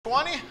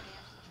20?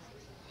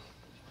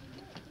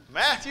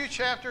 Matthew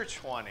chapter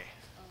 20.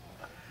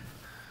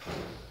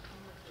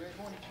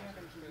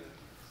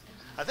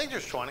 I think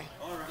there's 20.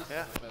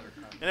 Yeah.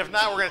 And if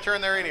not, we're going to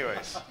turn there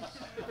anyways.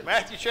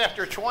 Matthew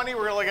chapter 20,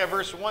 we're going to look at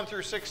verse 1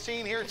 through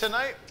 16 here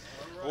tonight.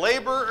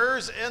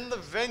 Laborers in the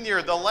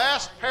vineyard, the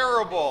last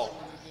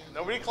parable.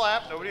 Nobody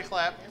clap, nobody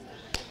clap.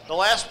 The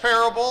last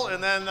parable,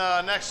 and then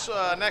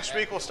next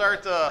week we'll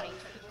start the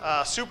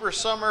Super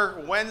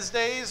Summer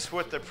Wednesdays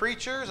with the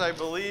preachers. I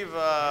believe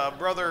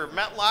Brother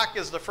Metlock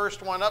is the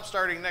first one up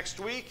starting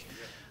next week.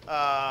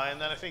 And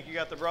then I think you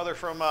got the brother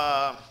from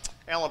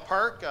Allen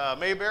Park,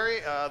 Mayberry,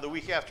 the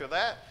week after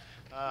that.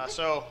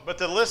 But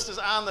the list is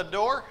on the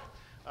door.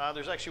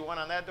 There's actually one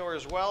on that door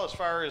as well as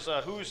far as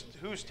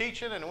who's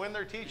teaching and when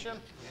they're teaching.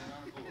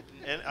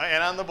 And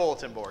on the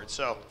bulletin board.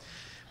 So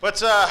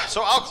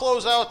I'll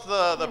close out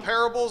the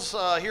parables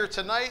here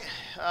tonight.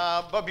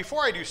 But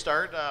before I do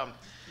start,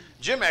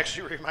 Jim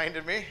actually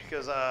reminded me,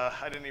 because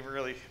I didn't even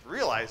really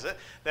realize it,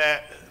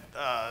 that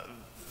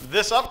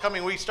this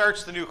upcoming week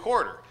starts the new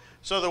quarter.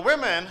 So the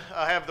women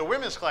have the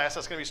women's class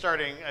that's going to be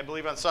starting, I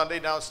believe, on Sunday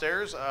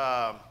downstairs.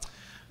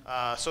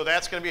 So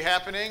that's going to be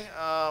happening.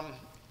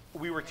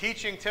 We were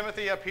teaching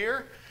Timothy up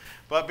here,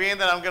 but being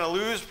that I'm going to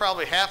lose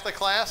probably half the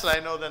class, and I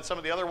know then some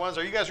of the other ones,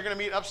 you guys are going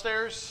to meet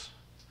upstairs?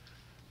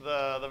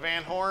 The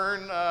Van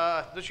Horn,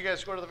 did you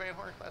guys go to the Van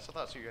Horn class? I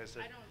thought so you guys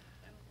did.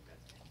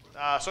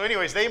 So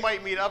anyways, they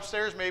might meet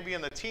upstairs, maybe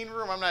in the teen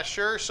room, I'm not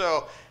sure.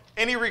 So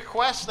any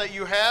requests that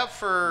you have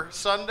for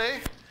Sunday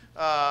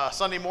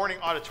morning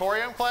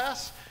auditorium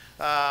class,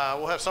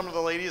 we'll have some of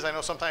the ladies, I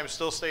know sometimes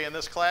still stay in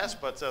this class,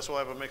 but so we'll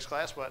have a mixed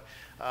class. But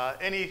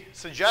any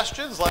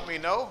suggestions, let me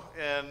know,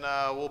 and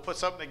we'll put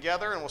something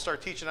together, and we'll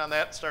start teaching on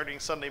that starting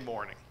Sunday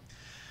morning.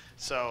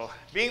 So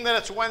being that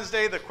it's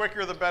Wednesday, the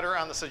quicker the better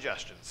on the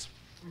suggestions.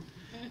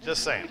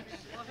 Just saying.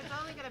 Well, if it's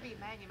only going to be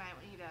men, you might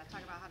need to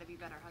talk about how to be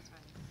better husbands.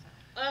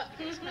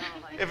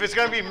 If it's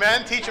going to be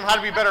men, teach them how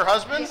to be better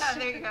husbands? Yeah,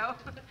 there you go.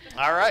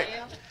 All right.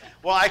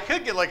 Well, I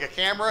could get like a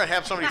camera and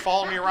have somebody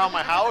follow me around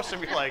my house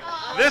and be like,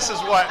 this is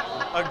what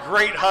a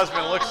great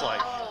husband looks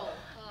like.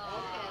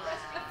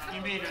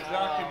 You mean a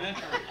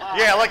documentary?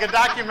 Yeah, like a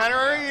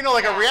documentary,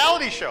 like a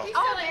reality show.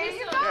 Oh, there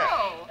you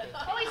go.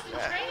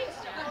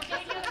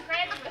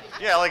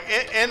 Yeah, like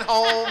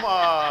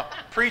in-home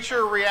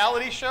preacher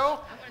reality show.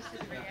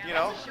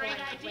 Great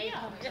idea.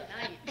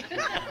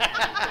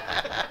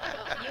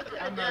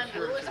 I'm not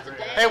sure it's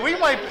great. Hey,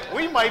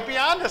 we might be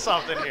onto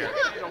something here.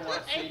 You don't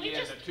want to see you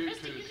in the tutus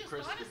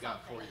Chris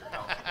got for your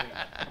house.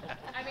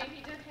 I mean,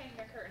 he did hang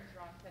the curtains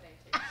wrong today,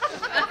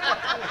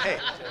 too. Hey,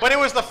 but it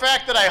was the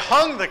fact that I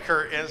hung the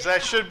curtains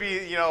that should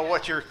be,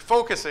 what you're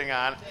focusing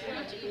on.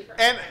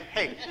 And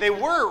hey, they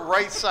were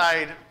right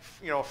side,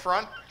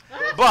 front,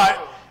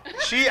 but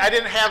I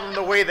didn't have them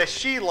the way that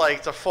she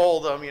liked to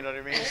fold them, you know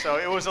what I mean? So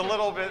it was a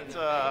little bit.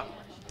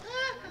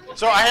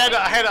 So I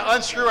had to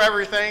unscrew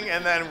everything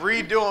and then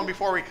redo them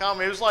before we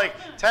come. It was like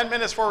 10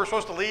 minutes before we're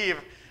supposed to leave,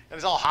 and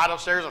it's all hot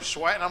upstairs. I'm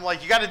sweating. I'm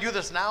like, you got to do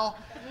this now.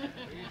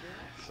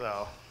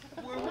 So.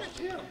 Where was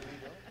Jim?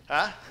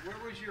 Huh? Where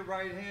was your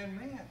right-hand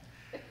man?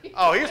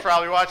 Oh, he was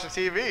probably watching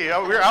TV.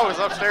 I was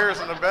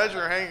upstairs in the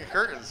bedroom hanging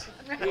curtains.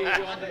 He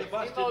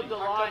mowed the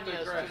lawn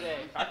yesterday.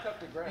 I cut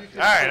the grass.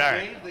 All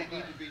right. They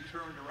need to be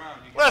turned around.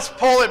 Let's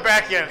pull it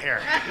back in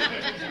here.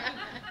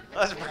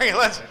 Let's bring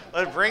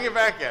it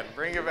back in.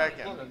 Bring it back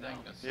in.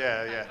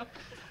 Yeah.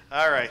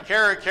 All right.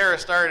 Kara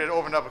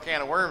opened up a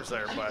can of worms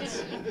there, but.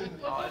 It's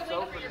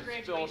open.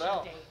 It's filled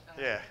out.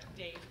 Yeah.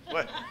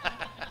 What?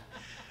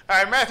 All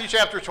right, Matthew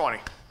chapter 20.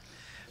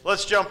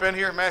 Let's jump in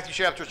here. Matthew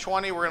chapter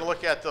 20. We're going to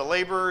look at the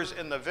laborers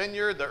in the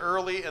vineyard, the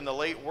early and the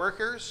late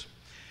workers.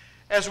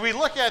 As we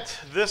look at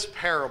this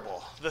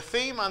parable, the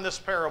theme on this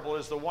parable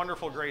is the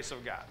wonderful grace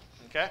of God.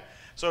 Okay?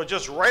 So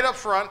just right up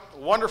front,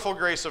 wonderful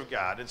grace of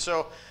God. And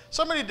so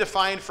somebody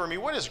define for me,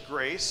 what is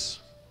grace?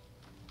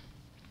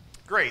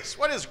 Grace.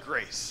 What is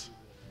grace?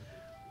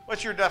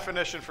 What's your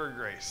definition for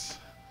grace?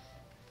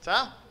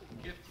 Tom?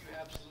 A gift you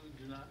absolutely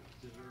do not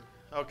deserve.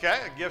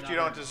 Okay, a gift you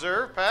don't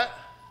deserve. Pat?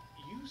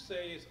 You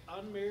say it's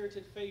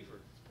unmerited favor.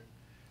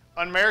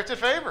 Unmerited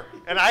favor.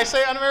 And I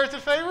say unmerited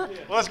favor?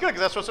 Yeah. Well, that's good,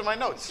 because that's what's in my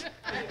notes.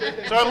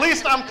 So at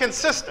least I'm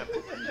consistent.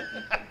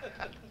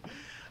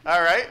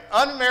 All right.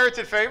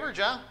 Unmerited favor,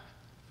 John?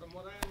 From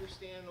what I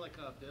understand, like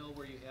a bill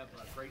where you have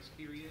a grace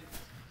period,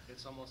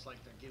 it's almost like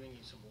they're giving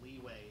you some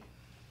leeway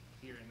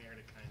here and there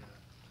to kind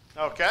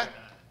of... Okay.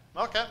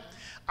 Okay.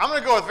 I'm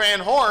going to go with Van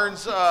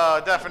Horn's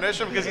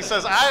definition, because he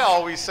says, I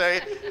always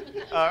say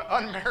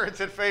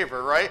unmerited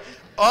favor, right?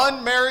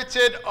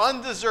 Unmerited,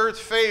 undeserved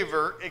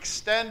favor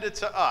extended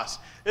to us.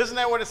 Isn't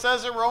that what it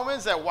says in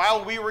Romans? That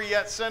while we were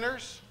yet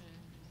sinners,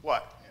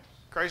 what?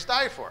 Christ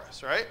died for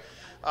us, right?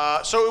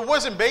 So it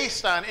wasn't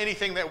based on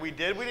anything that we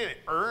did. We didn't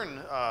earn,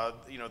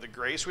 the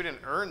grace. We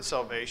didn't earn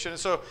salvation. And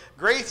so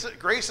grace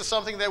is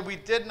something that we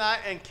did not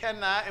and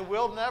cannot and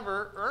will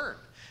never earn.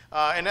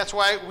 And that's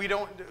why we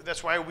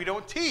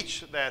don't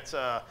teach that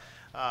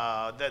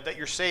that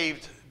you're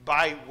saved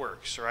by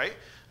works, right?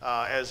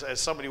 as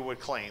somebody would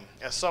claim,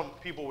 as some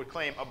people would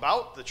claim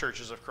about the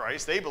churches of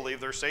Christ. They believe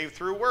they're saved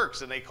through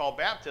works, and they call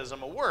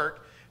baptism a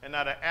work and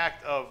not an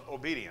act of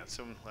obedience.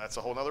 And that's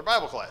a whole other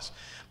Bible class.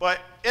 But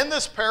in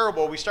this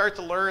parable, we start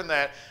to learn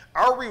that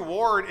our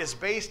reward is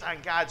based on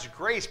God's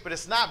grace, but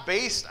it's not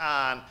based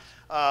on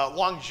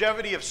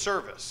longevity of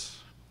service.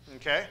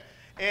 Okay?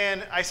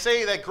 And I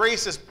say that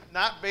grace is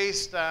not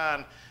based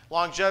on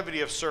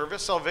longevity of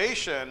service.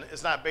 Salvation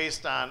is not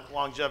based on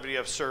longevity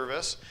of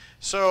service.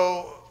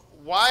 So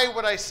why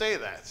would I say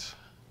that?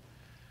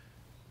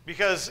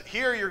 Because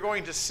here you're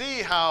going to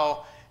see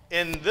how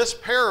in this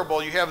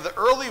parable you have the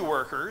early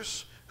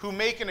workers who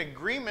make an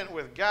agreement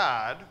with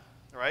God,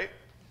 right?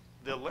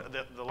 The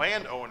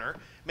landowner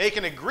make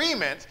an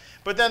agreement,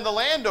 but then the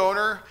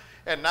landowner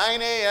at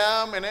 9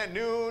 a.m. and at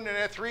noon and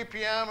at 3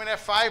 p.m. and at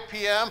 5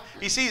 p.m.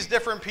 he sees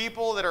different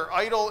people that are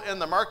idle in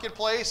the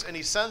marketplace, and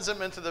he sends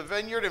them into the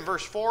vineyard. In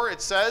verse 4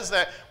 it says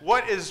that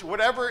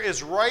whatever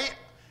is right,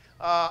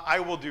 I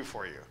will do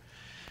for you.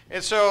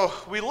 And so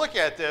we look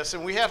at this,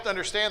 and we have to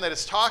understand that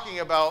it's talking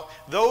about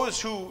those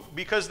who,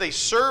 because they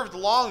served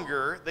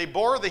longer, they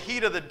bore the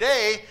heat of the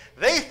day,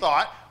 they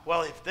thought,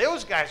 well, if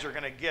those guys are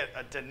going to get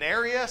a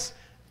denarius,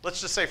 let's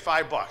just say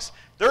 $5.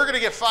 They're going to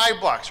get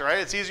 $5, right?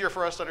 It's easier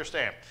for us to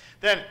understand.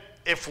 Then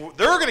if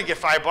they're going to get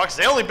 $5,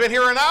 they only been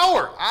here an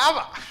hour.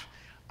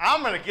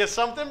 I'm going to get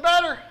something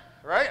better,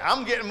 right?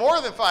 I'm getting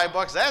more than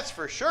 $5, that's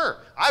for sure.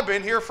 I've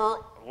been here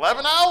for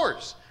 11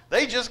 hours.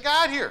 They just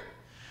got here.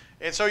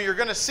 And so you're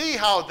going to see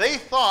how they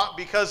thought,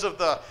 because of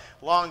the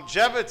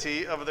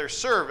longevity of their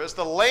service,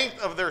 the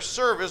length of their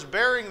service,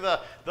 bearing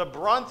the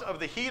brunt of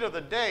the heat of the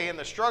day and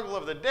the struggle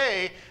of the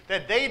day,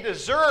 that they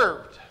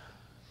deserved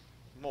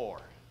more.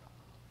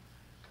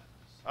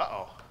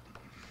 Uh-oh.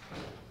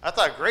 I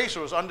thought grace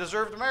was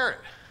undeserved merit.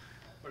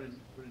 But in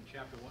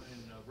chapter 1,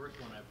 in verse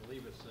 1, I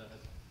believe it says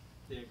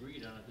they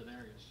agreed on a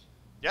denarius.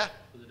 Yeah.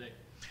 For the day.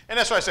 And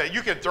that's why I say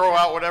you could throw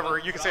out whatever.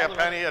 You could say a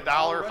penny, $1,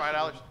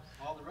 $5.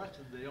 All the rest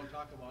of them, they don't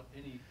talk about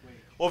any wage.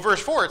 Well,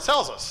 verse 4, it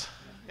tells us.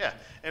 Yeah.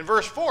 In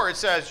verse 4, it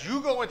says, you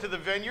go into the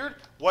vineyard,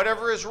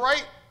 whatever is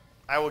right,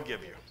 I will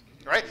give you.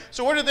 Right?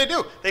 So what did they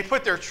do? They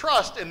put their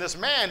trust in this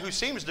man who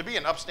seems to be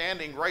an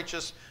upstanding,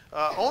 righteous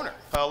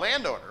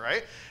landowner,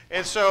 right?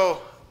 And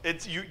so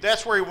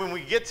that's where when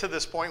we get to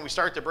this point, we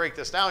start to break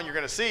this down, you're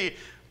going to see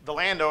the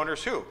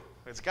landowner's who?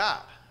 It's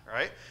God,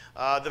 right?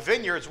 The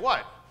vineyard's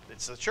what?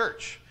 It's the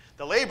church.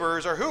 The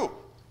laborers are who?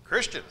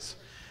 Christians.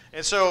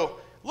 And so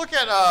look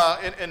at,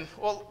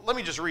 well, let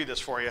me just read this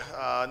for you,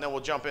 and then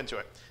we'll jump into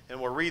it. And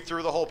we'll read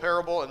through the whole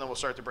parable, and then we'll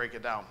start to break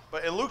it down.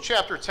 But in Luke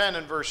chapter 10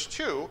 and verse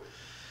 2,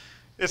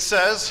 it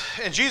says,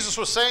 and Jesus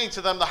was saying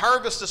to them, the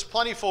harvest is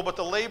plentiful, but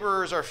the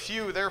laborers are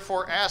few.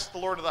 Therefore ask the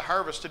Lord of the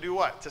harvest to do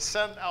what? To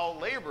send out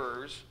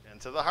laborers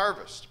into the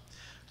harvest.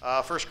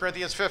 1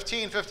 Corinthians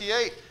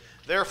 15:58.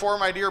 Therefore,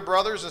 my dear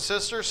brothers and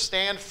sisters,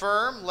 stand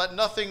firm. Let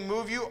nothing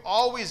move you.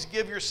 Always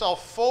give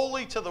yourself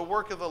fully to the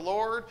work of the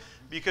Lord,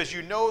 because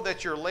you know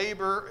that your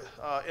labor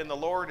in the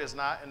Lord is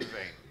not in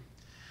vain.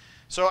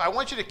 So I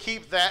want you to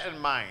keep that in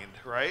mind,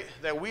 right?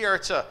 That we are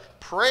to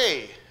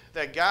pray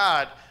that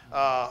God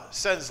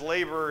sends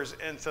laborers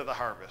into the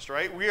harvest,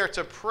 right? We are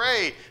to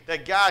pray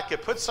that God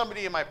could put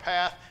somebody in my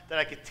path, that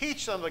I could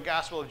teach them the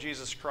gospel of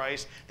Jesus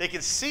Christ. They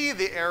could see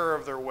the error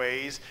of their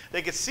ways.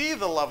 They could see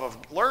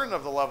learn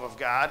of the love of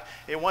God,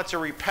 and want to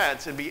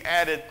repent and be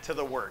added to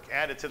the work,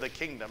 added to the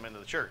kingdom and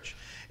to the church.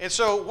 And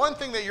so one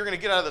thing that you're going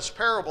to get out of this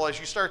parable as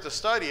you start to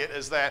study it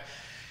is that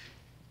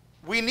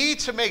we need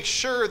to make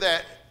sure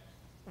that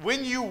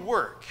when you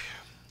work,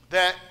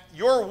 that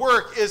your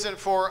work isn't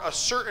for a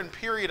certain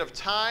period of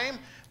time,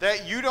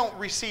 that you don't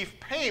receive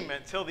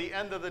payment till the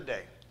end of the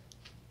day.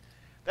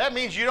 That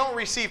means you don't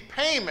receive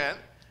payment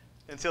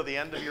until the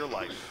end of your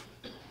life.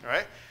 All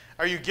right?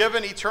 Are you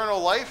given eternal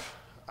life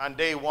on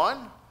day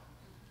one?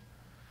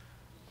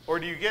 Or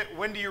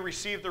when do you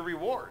receive the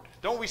reward?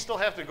 Don't we still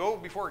have to go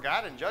before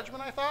God in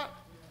judgment, I thought?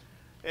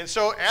 And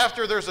so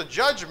after there's a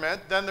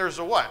judgment, then there's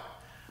a what?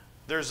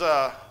 There's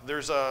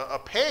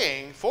a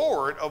paying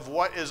forward of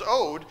what is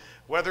owed,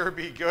 whether it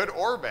be good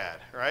or bad,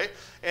 right?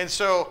 And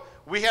so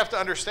we have to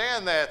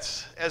understand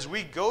that as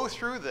we go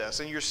through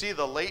this, and you see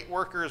the late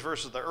workers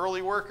versus the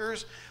early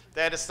workers,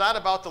 that it's not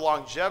about the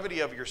longevity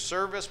of your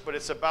service, but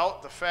it's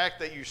about the fact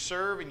that you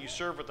serve, and you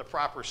serve with the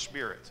proper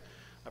spirit,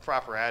 a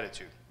proper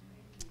attitude.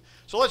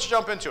 So let's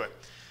jump into it.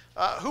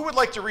 Who would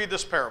like to read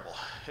this parable?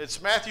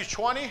 It's Matthew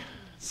 20,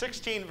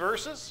 16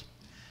 verses.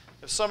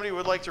 If somebody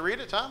would like to read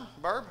it, Tom,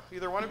 Barb,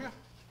 either one of you?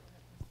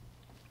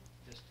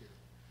 Yes,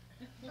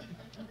 dear.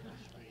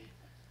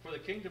 For the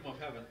kingdom of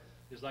heaven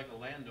is like a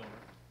landowner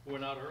who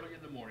went out early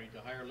in the morning to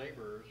hire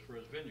laborers for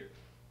his vineyard.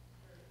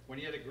 When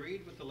he had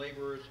agreed with the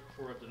laborers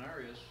for a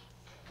denarius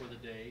for the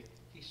day,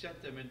 he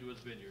sent them into his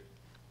vineyard.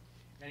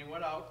 And he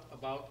went out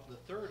about the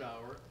third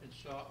hour and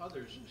saw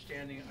others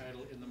standing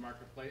idle in the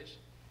marketplace.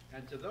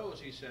 And to those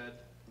he said,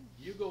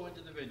 you go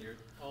into the vineyard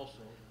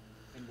also,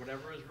 and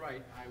whatever is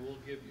right I will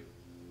give you.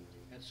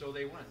 And so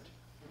they went.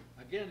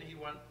 Again he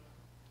went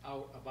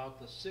out about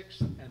the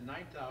 6th and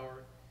 9th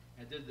hour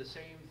and did the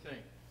same thing.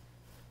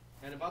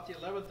 And about the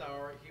 11th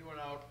hour, he went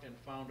out and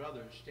found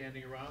others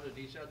standing around, and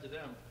he said to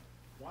them,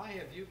 why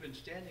have you been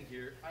standing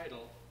here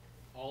idle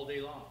all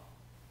day long?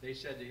 They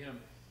said to him,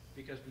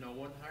 because no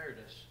one hired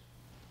us.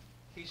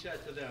 He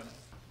said to them,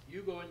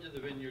 you go into the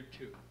vineyard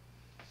too.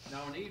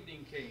 Now when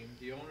evening came,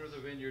 the owner of the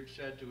vineyard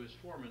said to his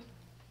foreman,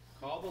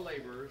 call the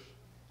laborers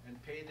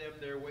and pay them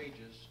their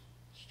wages,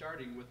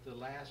 starting with the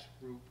last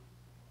group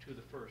to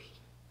the first.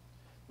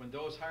 When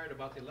those hired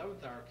about the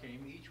 11th hour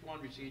came, each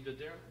one received a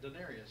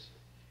denarius.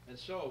 And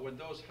so when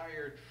those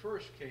hired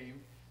first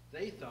came,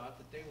 they thought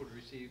that they would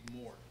receive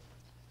more.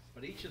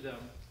 But each of them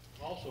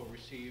also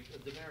received a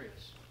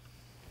denarius.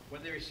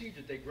 When they received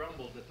it, they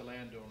grumbled at the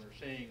landowner,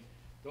 saying,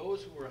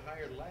 those who were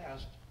hired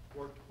last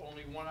worked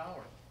only 1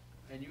 hour,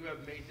 and you have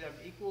made them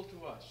equal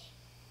to us,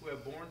 who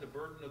have borne the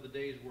burden of the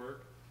day's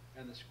work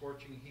and the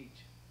scorching heat.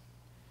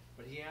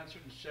 But he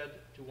answered and said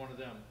to one of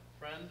them,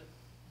 friend,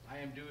 I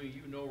am doing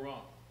you no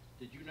wrong.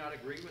 Did you not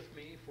agree with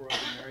me for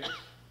a denarius?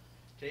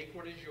 Take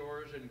what is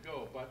yours and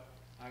go, but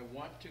I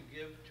want to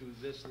give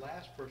to this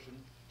last person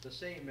the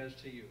same as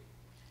to you.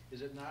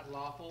 Is it not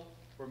lawful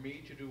for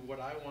me to do what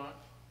I want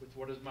with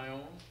what is my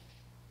own?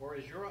 Or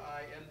is your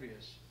eye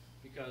envious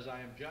because I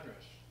am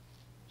generous?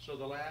 So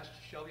the last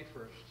shall be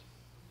first,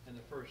 and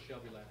the first shall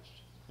be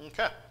last.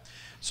 Okay.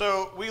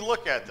 So we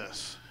look at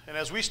this, and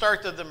as we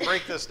start to then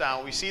break this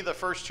down, we see the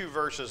first 2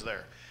 verses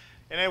there.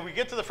 And as we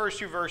get to the first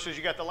 2 verses,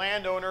 you got the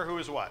landowner who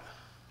is what?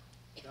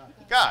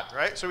 God,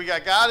 right? So we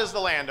got God as the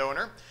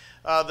landowner.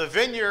 The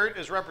vineyard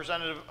is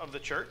representative of the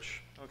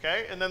church,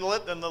 okay? And then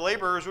the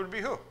laborers would be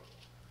who?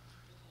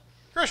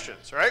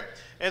 Christians, right?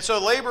 And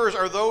so laborers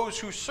are those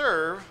who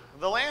serve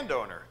the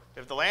landowner.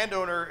 If the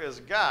landowner is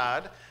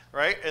God,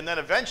 right? And then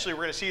eventually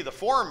we're going to see the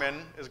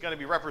foreman is going to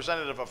be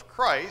representative of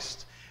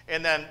Christ.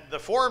 And then the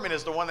foreman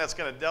is the one that's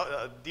going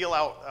to deal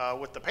out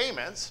with the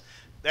payments.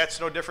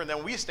 That's no different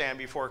than we stand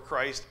before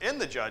Christ in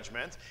the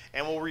judgment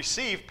and will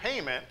receive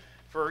payment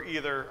for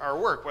either our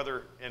work,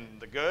 whether in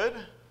the good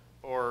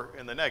or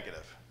in the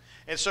negative.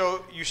 And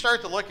so you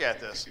start to look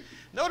at this.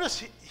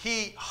 Notice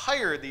he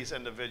hired these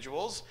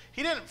individuals.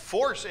 He didn't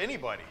force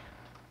anybody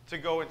to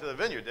go into the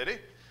vineyard, did he?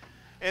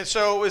 And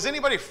so is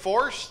anybody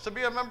forced to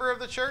be a member of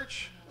the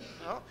church?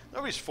 No,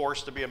 nobody's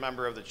forced to be a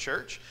member of the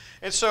church.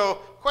 And so,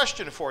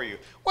 question for you.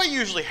 What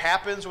usually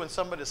happens when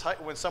someone is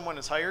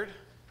hired?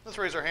 Let's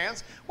raise our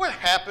hands. What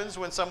happens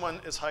when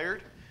someone is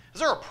hired? Is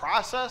there a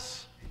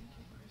process?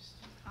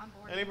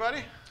 Onboarding.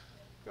 Anybody?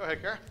 Go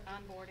ahead, Kara.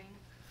 Onboarding.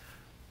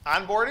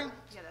 Onboarding?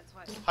 Yeah, that's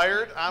what.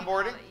 Hired? you call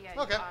Onboarding? it. Yeah,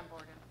 you Okay.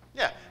 onboard them.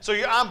 Yeah, so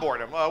you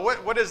onboard them.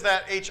 What is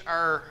that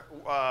HR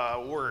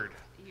word?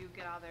 You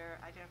get all their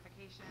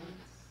identifications.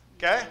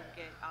 Okay.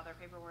 You get all their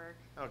paperwork.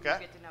 Okay. You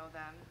get to know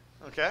them.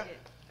 Okay. You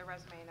get their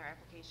resume and their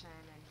application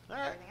and All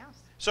right. everything else.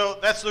 So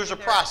there's a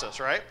process,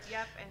 right?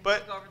 Yep, and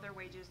But- you go over their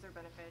wages, their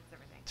benefits,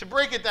 everything. To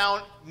break it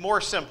down more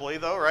simply,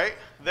 though, right?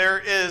 There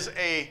is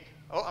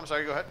I'm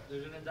sorry, go ahead.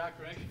 There's an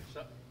indoctrination.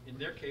 So in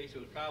their case,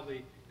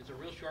 it's a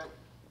real short,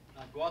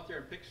 go out there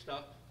and pick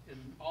stuff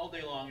and all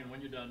day long, and when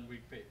you're done, we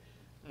pay.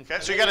 Okay,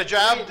 so you got a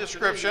job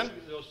description.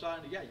 You'll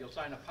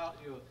sign a policy.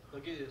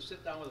 They'll give you to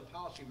sit down with a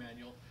policy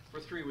manual for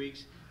 3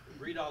 weeks,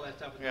 read all that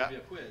stuff, and Yeah. there'll be a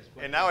quiz.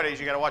 But And nowadays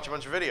you got to watch a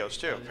bunch of videos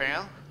too.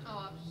 Pam? Oh,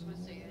 I was just going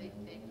to say, they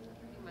pretty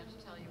much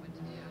tell you what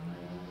to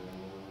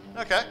do.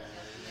 Okay.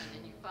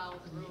 And you follow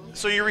the rules.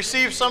 So you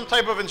receive some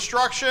type of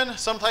instruction,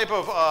 some type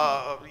of,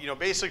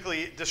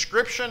 basically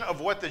description of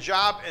what the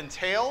job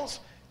entails.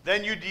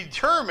 Then you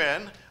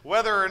determine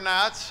whether or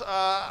not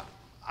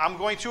I'm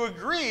going to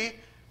agree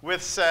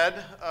with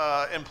said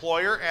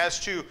employer as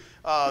to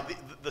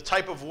the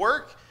type of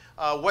work,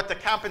 what the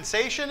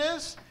compensation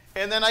is,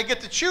 and then I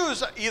get to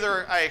choose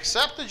either I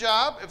accept the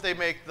job if they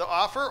make the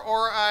offer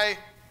or I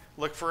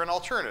look for an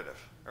alternative,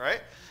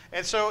 right?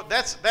 And so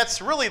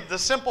that's really the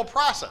simple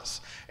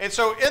process. And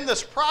so in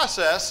this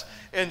process,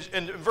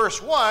 in verse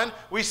 1,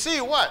 we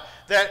see what?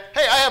 That,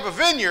 hey, I have a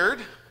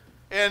vineyard,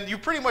 and you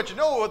pretty much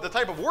know the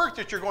type of work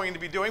that you're going to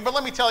be doing, but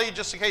let me tell you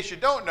just in case you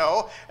don't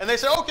know. And they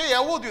say, okay, yeah,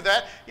 we'll do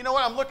that. You know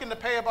what? I'm looking to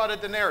pay about a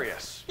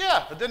denarius.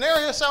 Yeah, a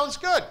denarius sounds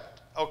good.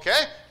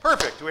 Okay,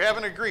 perfect. We have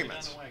an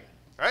agreement.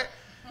 Right?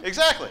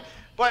 Exactly.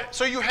 But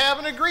so you have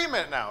an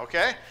agreement now,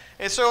 okay?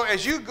 And so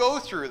as you go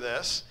through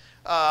this,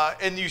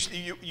 and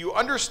you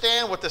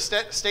understand what the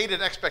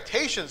stated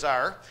expectations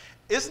are,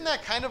 isn't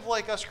that kind of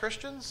like us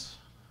Christians?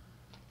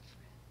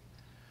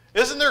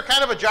 Isn't there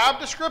kind of a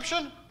job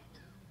description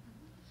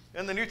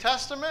in the New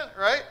Testament,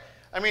 right?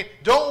 I mean,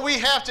 don't we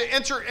have to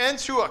enter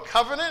into a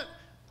covenant,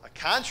 a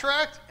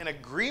contract, an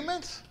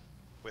agreement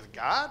with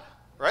God,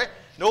 right?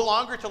 No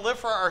longer to live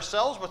for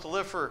ourselves, but to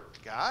live for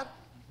God,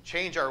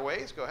 change our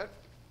ways. Go ahead.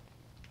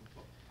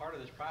 Part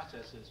of this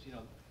process is,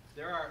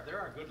 there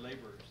are good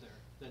laborers there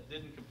that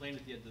didn't complain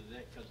at the end of the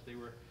day because they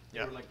were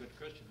like good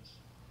Christians.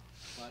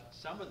 But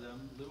some of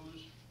them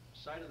lose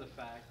sight of the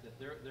fact that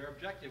their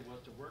objective was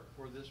to work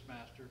for this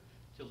master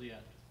till the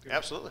end. Period.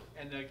 Absolutely.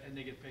 And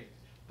they get paid.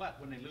 But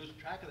when they lose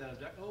track of that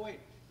objective, oh wait,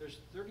 there's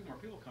 30 more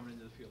people coming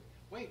into the field.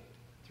 Wait,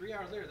 3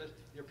 hours later,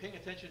 you're paying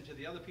attention to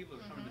the other people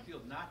that are coming into the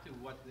field, not to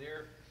what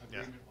their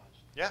agreement was.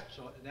 Yeah.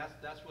 So and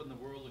that's when the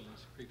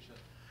worldliness creeps in.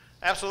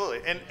 Absolutely.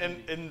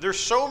 And there's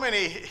so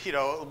many,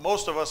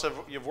 most of us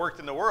you've worked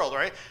in the world,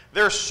 right?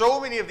 There's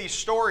so many of these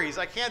stories,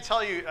 I can't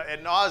tell you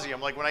ad nauseum,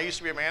 like when I used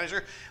to be a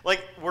manager,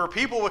 like where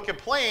people would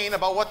complain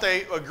about what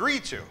they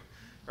agreed to,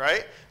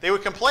 right? They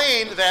would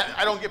complain that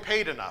I don't get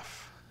paid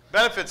enough.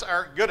 Benefits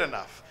aren't good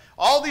enough.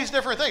 All these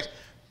different things.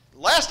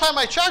 Last time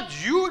I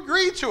checked, you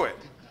agreed to it.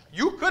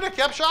 You could have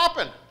kept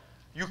shopping.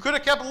 You could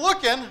have kept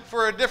looking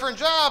for a different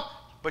job,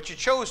 but you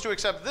chose to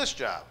accept this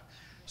job.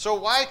 So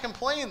why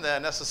complain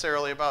then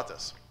necessarily about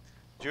this?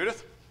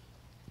 Judith?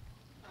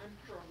 I'm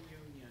from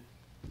union.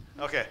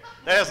 Okay,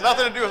 that has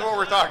nothing to do with what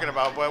we're talking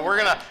about, but we're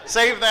going to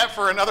save that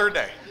for another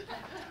day.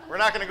 We're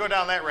not going to go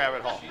down that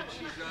rabbit hole.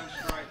 She's on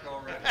strike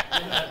already.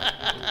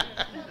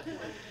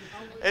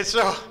 And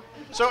so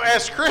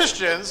as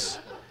Christians,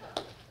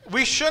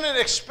 we shouldn't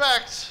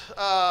expect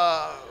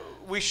the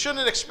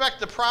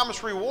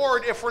promised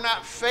reward if we're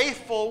not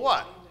faithful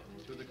what?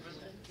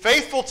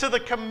 Faithful to the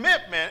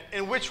commitment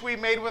in which we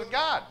made with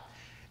God.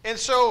 And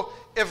so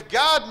if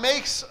God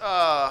makes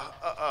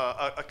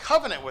a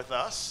covenant with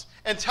us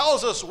and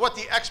tells us what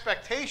the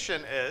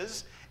expectation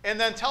is, and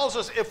then tells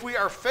us if we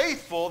are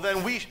faithful,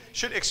 then we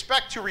should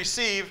expect to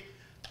receive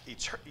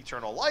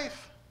eternal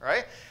life,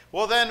 right?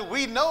 Well, then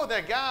we know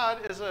that God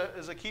is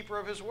a keeper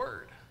of his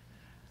word.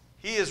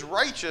 He is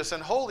righteous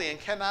and holy and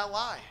cannot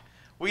lie.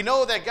 We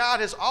know that God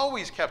has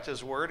always kept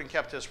his word and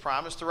kept his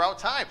promise throughout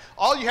time.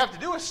 All you have to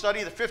do is study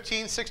the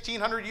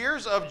 1600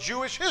 years of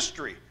Jewish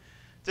history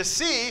to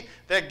see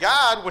that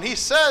God, when he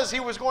says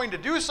he was going to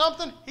do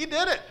something, he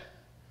did it,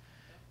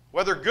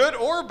 whether good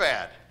or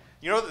bad.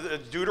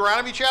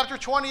 Deuteronomy chapter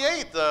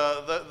 28,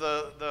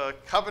 the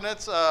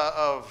covenants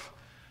of,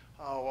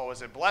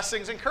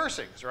 blessings and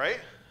cursings,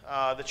 right?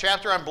 The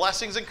chapter on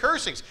blessings and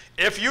cursings.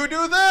 If you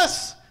do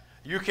this,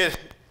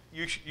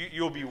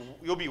 you'll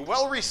be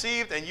well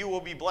received and you will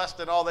be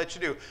blessed in all that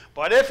you do.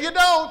 But if you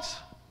don't,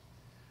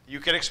 you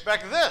can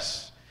expect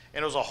this.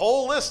 And it was a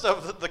whole list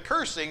of the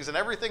cursings and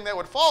everything that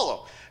would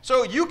follow.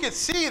 So you could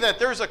see that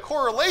there's a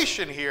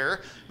correlation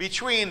here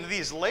between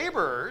these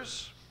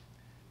laborers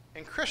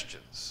and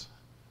Christians,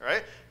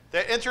 right?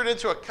 That entered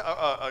into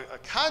a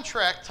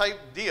contract type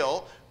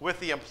deal with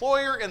the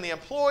employer and the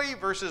employee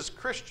versus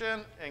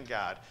Christian and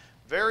God.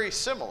 Very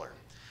similar.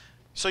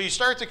 So you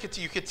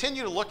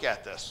continue to look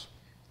at this.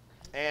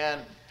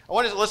 And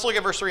let's look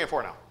at verse 3 and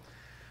 4 now.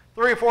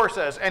 3 and 4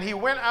 says, "And he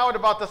went out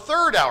about the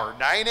third hour,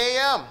 9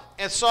 a.m.,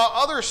 and saw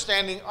others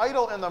standing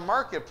idle in the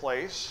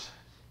marketplace.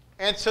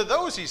 And to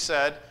those he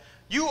said,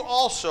 'You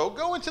also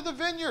go into the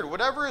vineyard.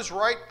 Whatever is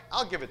right,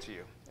 I'll give it to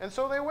you.' And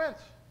so they went."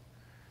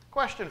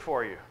 Question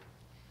for you.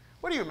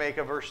 What do you make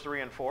of verse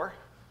 3 and 4?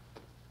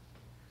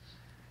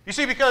 You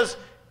see, because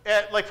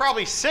at like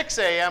probably 6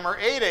 a.m. or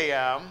 8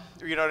 a.m.,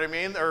 you know what I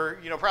mean? Or,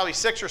 probably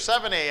 6 or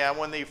 7 a.m.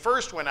 when they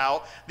first went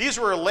out, these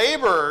were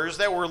laborers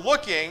that were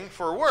looking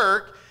for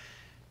work,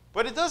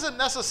 but it doesn't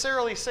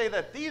necessarily say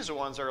that these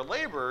ones are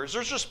laborers.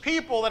 There's just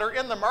people that are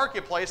in the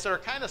marketplace that are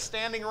kind of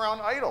standing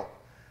around idle.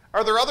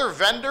 Are there other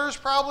vendors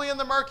probably in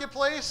the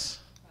marketplace?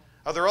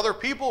 Are there other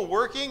people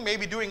working,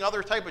 maybe doing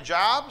other type of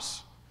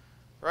jobs,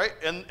 right,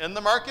 in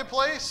the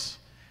marketplace?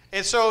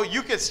 And so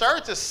you could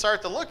start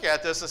to look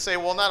at this and say,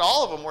 well, not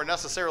all of them were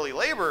necessarily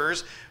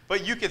laborers,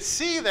 but you could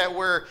see that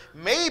where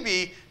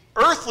maybe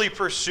earthly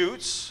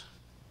pursuits,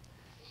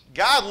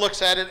 God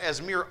looks at it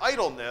as mere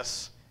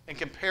idleness and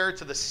compared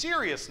to the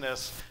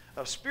seriousness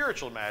of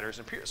spiritual matters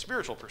and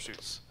spiritual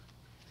pursuits.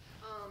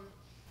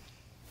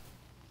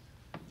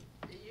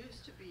 It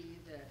used to be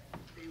that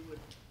they would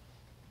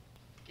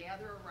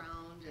gather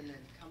around and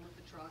then come with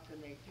the truck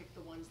and they pick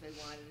the ones they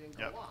wanted and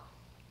go off.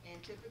 And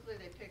typically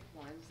they picked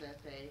ones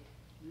that they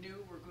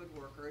knew were good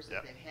workers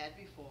that they've had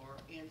before.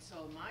 And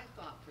so my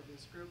thought for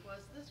this group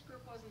was this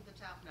group wasn't the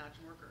top-notch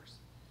workers.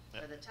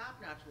 The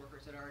top-notch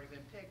workers had already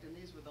been picked, and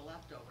these were the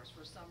leftovers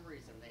for some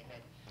reason. They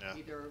had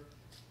either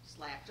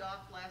slacked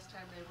off last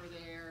time they were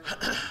there, or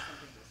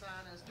something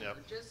dishonest, or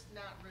just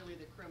not really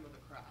the cream of the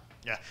crop.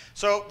 Yeah.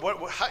 So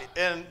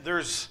and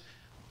there's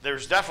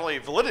definitely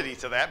validity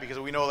to that because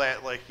we know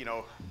that,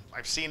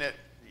 I've seen it.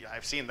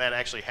 I've seen that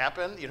actually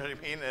happen, you know what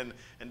I mean,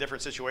 in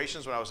different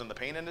situations when I was in the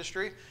paint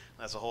industry.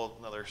 That's a whole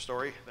other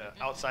story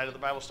outside of the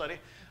Bible study.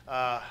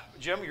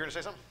 Jim, you were going to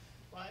say something?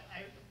 Well,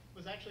 I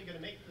was actually going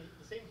to make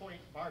the same point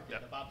Barb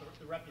did about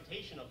the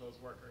reputation of those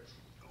workers.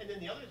 And then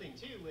the other thing,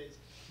 too, is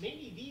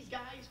maybe these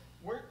guys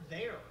weren't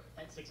there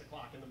at 6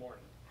 o'clock in the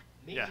morning.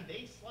 Maybe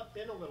they slept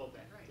in a little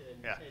bit.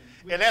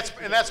 And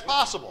that's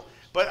possible.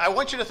 But I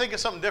want you to think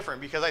of something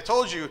different because I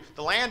told you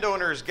the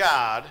landowner is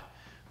God.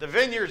 The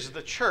vineyard's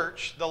the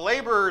church. The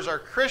laborers are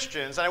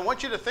Christians. And I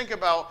want you to think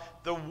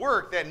about the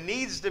work that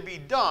needs to be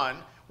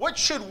done. What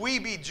should we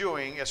be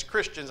doing as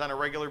Christians on a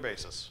regular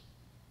basis?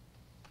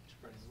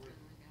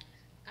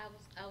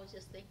 I was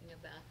just thinking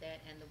about that.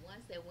 And the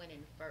ones that went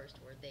in first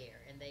were there.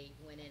 And they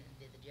went in and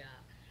did the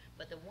job.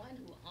 But the one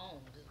who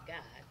owned God,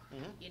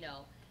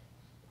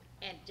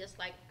 and just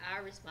like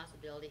our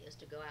responsibility is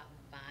to go out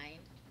and find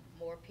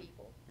more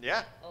people.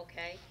 Yeah.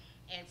 Okay?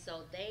 And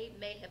so they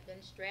may have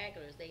been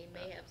stragglers. They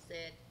may have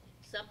said,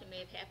 something may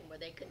have happened where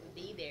they couldn't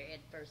be there at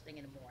first thing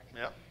in the morning.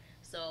 Yep.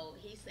 So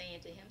he's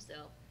saying to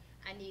himself,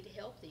 I need to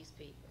help these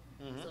people.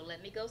 Mhm. So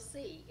let me go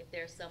see if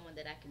there's someone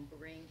that I can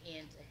bring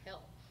in to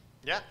help.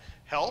 Yeah,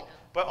 help.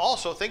 But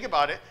also think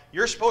about it.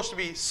 You're supposed to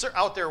be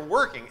out there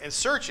working and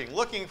searching,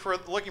 looking for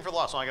the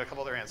lost. So I got a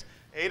couple other hands.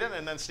 Aiden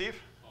and then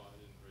Steve.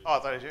 Oh, I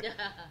thought it was you.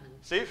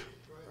 Steve,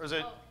 or is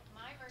it Well,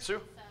 my version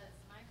Sue?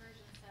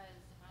 says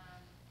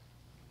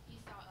he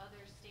saw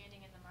others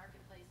standing in the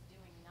marketplace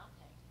doing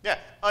nothing. Yeah,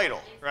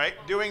 idle, right?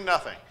 Doing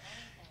nothing.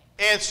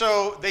 And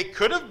so they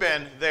could have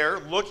been there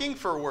looking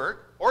for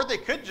work, or they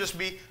could just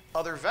be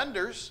other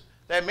vendors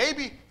that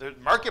maybe the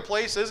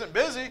marketplace isn't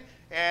busy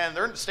and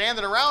they're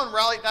standing around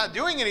really not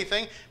doing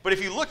anything. But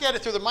if you look at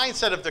it through the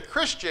mindset of the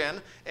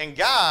Christian and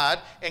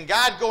God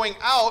going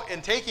out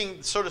and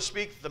taking, so to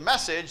speak, the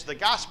message, the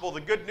gospel,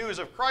 the good news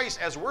of Christ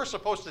as we're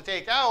supposed to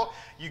take out,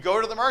 you go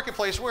to the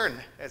marketplace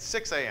when? At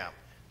 6 a.m.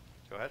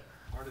 Go ahead.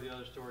 Part of the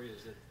other story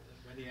is that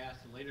when he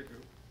asked the later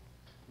group,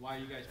 why are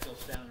you guys still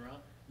standing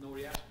around?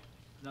 Nobody asked me.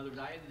 In other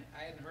words, I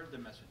hadn't heard the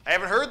message. I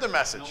haven't heard the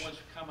message. No one's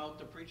come out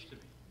to preach to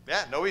me.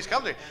 Yeah, nobody's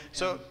come to me.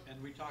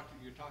 And we talked.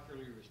 You talked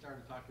earlier. We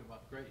started talking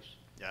about grace.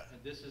 Yeah.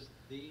 And this is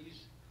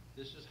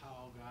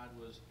how God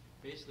was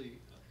basically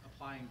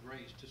applying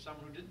grace to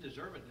someone who didn't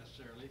deserve it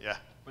necessarily. Yeah.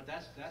 But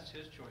that's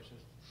his choice.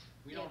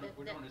 We don't.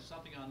 It's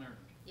something unearned.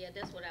 Yeah,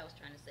 that's what I was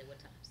trying to say, what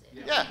Tom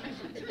said.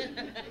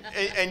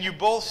 Yeah. And you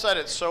both said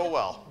it so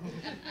well.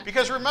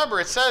 Because remember,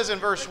 it says in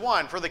verse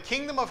 1, for the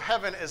kingdom of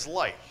heaven is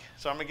like.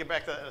 So I'm going to get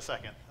back to that in a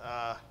second.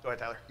 Go ahead,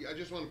 Tyler. Yeah, I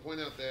just want to point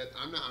out that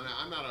I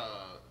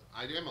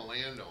am a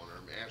landowner.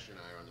 Ashley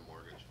and I are on the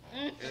mortgage.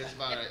 And it's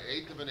about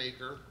 1/8 of an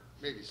acre,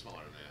 maybe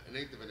smaller than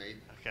that, 1/8 of an acre.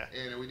 Okay.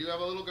 And we do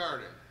have a little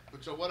garden.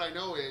 But so what I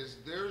know is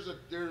there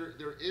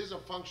is a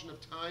function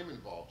of time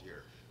involved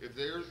here. If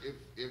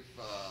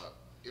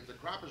the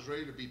crop is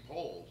ready to be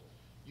pulled,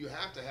 you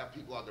have to have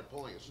people out there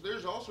pulling it. So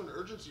there's also an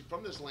urgency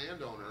from this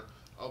landowner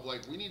of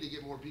like, we need to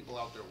get more people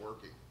out there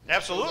working.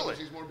 Absolutely. So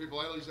he sees more people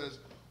out, he says,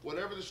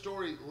 whatever the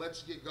story,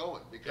 let's get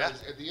going.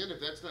 Because at the end,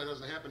 if that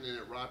doesn't happen, then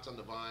it rots on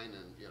the vine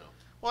and, you know.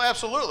 Well,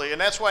 absolutely.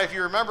 And that's why, if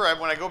you remember,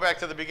 when I go back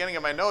to the beginning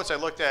of my notes, I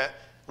looked at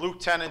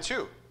Luke 10 and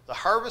 2. The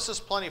harvest is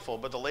plentiful,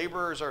 but the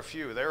laborers are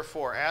few.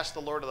 Therefore, ask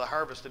the Lord of the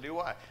harvest to do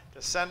what?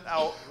 To send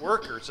out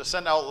workers, to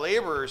send out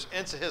laborers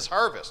into his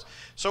harvest.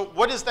 So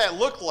what does that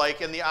look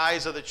like in the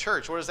eyes of the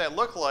church? What does that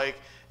look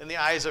like in the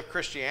eyes of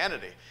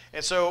Christianity?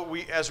 And so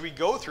as we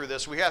go through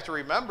this, we have to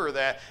remember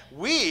that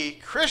we,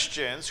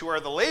 Christians, who are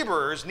the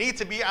laborers, need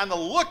to be on the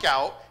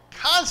lookout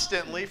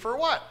constantly for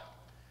what?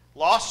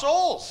 Lost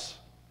souls.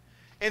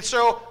 And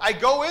so I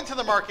go into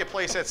the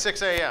marketplace at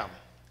 6 a.m.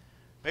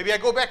 Maybe I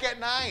go back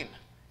at 9,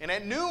 and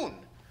at noon,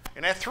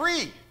 and at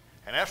 3,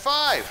 and at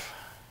 5.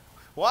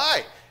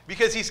 Why?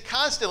 Because he's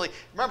constantly,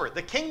 remember,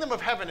 the kingdom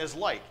of heaven is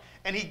like,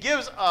 and he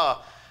gives a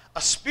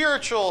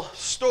spiritual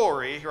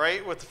story,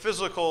 right, with the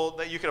physical,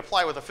 that you could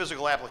apply with a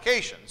physical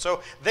application.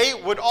 So they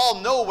would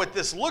all know what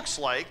this looks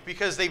like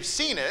because they've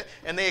seen it,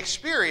 and they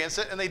experience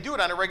it, and they do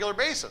it on a regular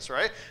basis,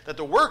 right? That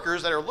the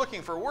workers that are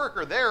looking for work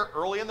are there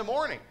early in the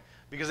morning,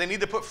 because they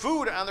need to put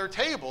food on their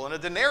table, and a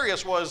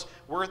denarius was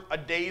worth a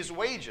day's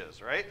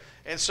wages, right?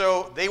 And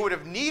so they would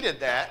have needed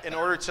that in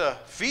order to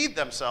feed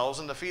themselves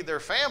and to feed their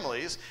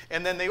families,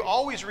 and then they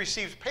always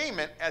received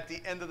payment at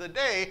the end of the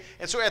day,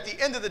 and so at the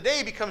end of the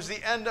day becomes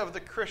the end of the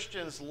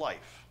Christian's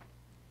life,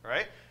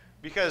 right?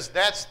 Because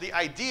that's the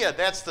idea,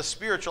 that's the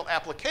spiritual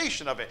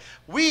application of it.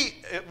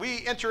 We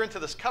enter into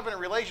this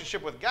covenant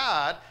relationship with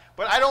God,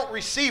 but I don't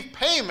receive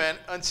payment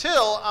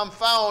until I'm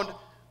found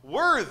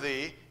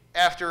worthy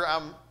after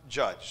I'm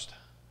judged,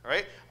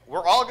 right?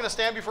 We're all going to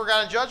stand before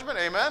God in judgment,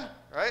 amen?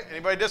 Right?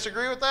 Anybody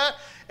disagree with that?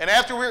 And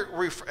after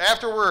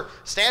we're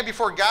stand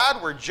before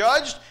God, we're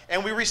judged,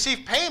 and we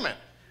receive payment,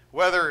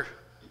 whether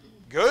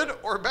good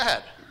or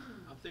bad.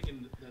 I'm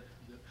thinking that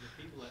the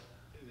people that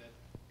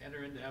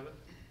enter into heaven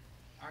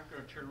aren't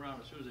going to turn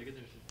around as soon as they get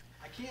there.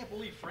 I can't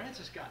believe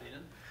Francis got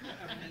in.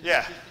 I mean,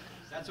 Yeah.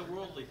 That's a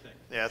worldly thing.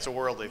 Yeah, it's a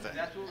worldly thing.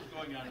 That's what was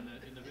going on in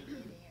the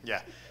Vineyard.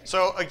 Yeah.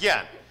 So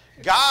again,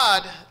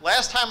 God,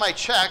 last time I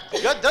checked,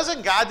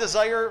 doesn't God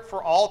desire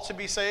for all to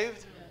be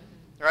saved?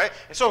 Right?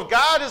 And so if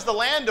God is the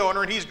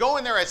landowner and he's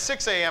going there at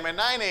 6 a.m. and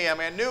 9 a.m.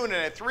 and noon and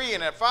at 3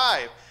 and at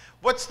 5,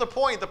 what's the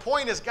point? The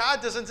point is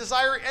God doesn't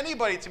desire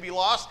anybody to be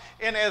lost.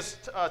 And as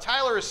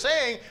Tyler is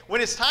saying, when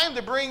it's time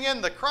to bring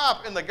in the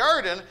crop in the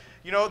garden,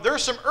 you know,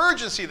 there's some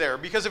urgency there,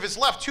 because if it's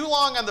left too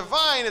long on the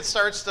vine, it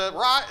starts to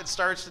rot, it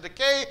starts to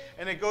decay,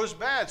 and it goes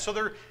bad. So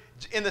they're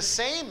in the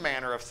same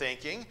manner of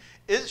thinking.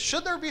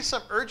 Should there be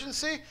some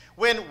urgency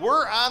when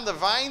we're on the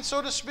vine,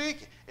 so to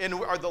speak, and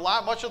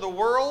much of the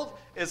world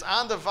is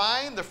on the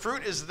vine, the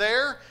fruit is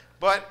there,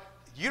 but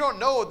you don't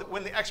know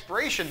when the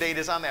expiration date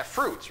is on that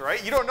fruit,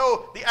 right? You don't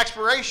know the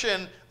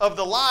expiration of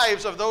the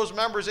lives of those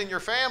members in your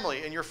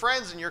family and your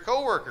friends and your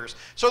coworkers.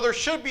 So there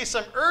should be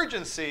some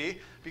urgency,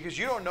 because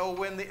you don't know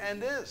when the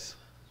end is,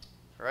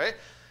 right?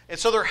 And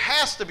so there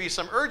has to be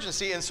some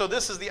urgency. And so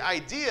this is the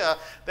idea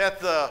that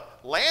the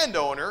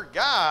landowner,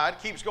 God,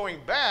 keeps going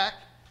back,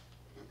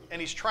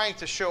 and he's trying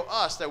to show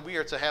us that we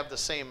are to have the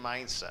same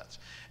mindset.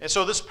 And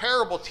so this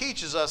parable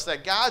teaches us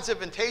that God's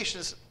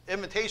invitation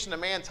to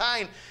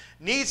mankind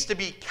needs to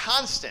be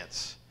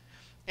constant.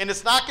 And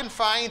it's not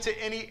confined to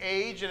any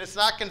age, and it's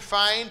not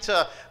confined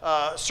to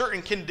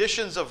certain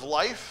conditions of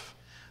life.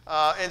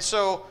 And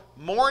so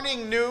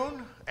morning,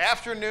 noon,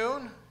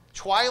 afternoon,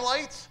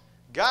 twilight,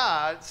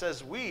 God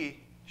says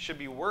we should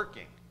be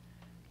working,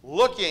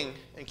 looking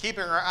and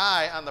keeping our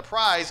eye on the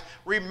prize,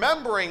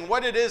 remembering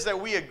what it is that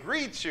we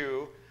agreed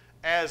to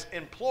as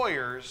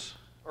employers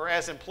or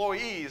as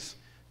employees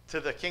to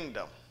the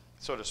kingdom,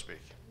 so to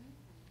speak.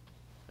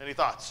 Any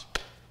thoughts?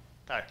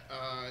 Hi.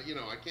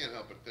 I can't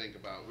help but think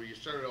about where you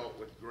started out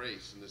with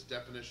grace and this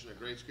definition of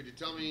grace. Could you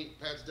tell me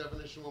Pat's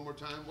definition one more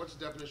time? What's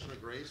the definition of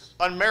grace?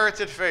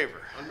 Unmerited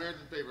favor.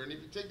 Unmerited favor. And if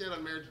you take that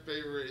unmerited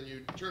favor and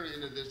you turn it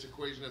into this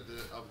equation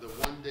of the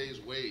 1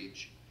 day's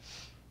wage,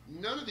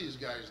 none of these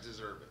guys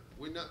deserve it.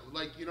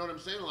 You know what I'm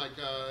saying? Like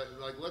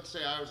let's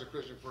say I was a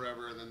Christian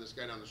forever, and then this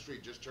guy down the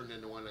street just turned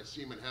into one. I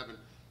see him in heaven.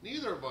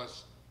 Neither of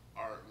us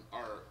are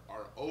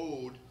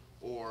owed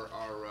or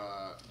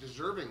are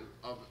deserving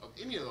of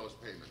any of those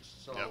payments.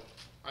 So yep.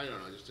 I don't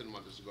know. I just didn't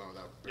want this to go on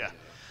without. Yeah,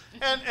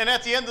 and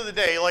at the end of the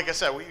day, like I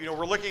said,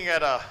 we're looking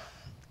at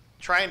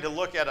trying to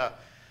look at a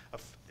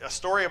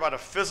story about a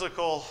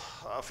physical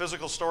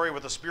story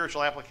with a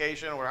spiritual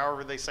application, or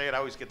however they say it. I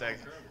always get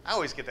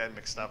that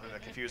mixed up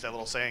and confused. That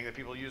little saying that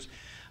people use.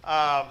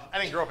 I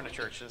didn't grow up in a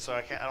church, and so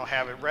I don't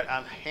have it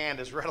on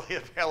hand as readily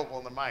available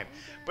in the mind.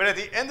 But at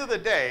the end of the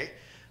day,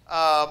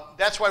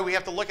 that's why we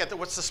have to look at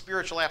what's the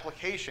spiritual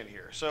application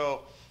here.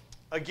 So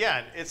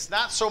again, it's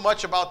not so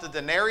much about the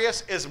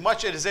denarius as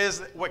much as it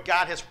is what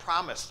God has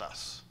promised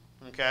us.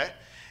 Okay?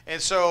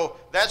 And so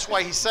that's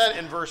why he said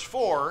in verse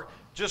 4,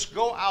 just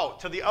go out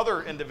to the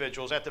other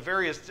individuals at the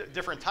various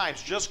different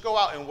times. Just go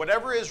out, and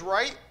whatever is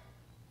right,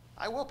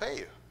 I will pay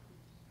you.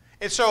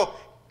 And so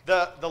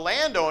the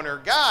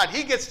landowner, God,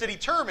 he gets to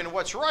determine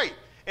what's right.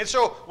 And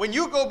so when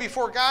you go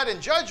before God in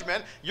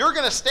judgment, you're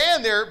going to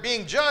stand there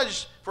being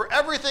judged for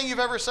everything you've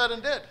ever said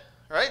and did,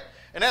 right?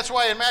 And that's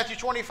why in Matthew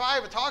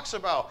 25 it talks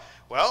about,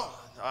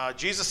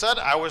 Jesus said,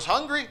 I was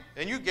hungry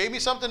and you gave me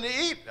something to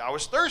eat. I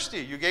was thirsty.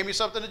 You gave me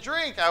something to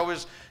drink. I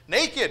was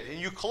naked and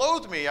you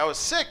clothed me. I was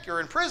sick or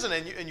in prison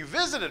and you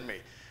visited me.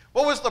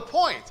 What was the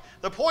point?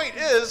 The point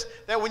is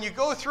that when you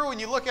go through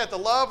and you look at the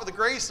love, the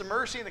grace, the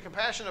mercy, and the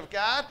compassion of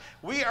God,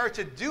 we are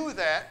to do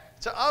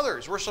that to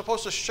others. We're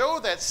supposed to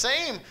show that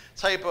same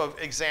type of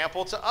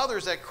example to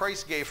others that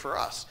Christ gave for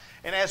us.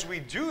 And as we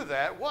do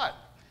that, what?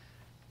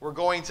 We're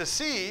going to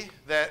see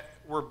that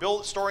we're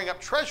storing up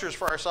treasures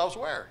for ourselves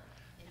where?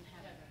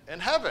 In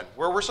heaven,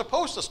 where we're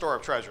supposed to store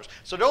up treasures.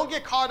 So don't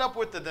get caught up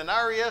with the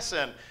denarius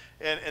and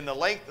the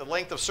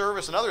length of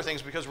service and other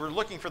things, because we're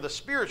looking for the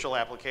spiritual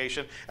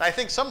application. And I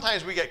think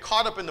sometimes we get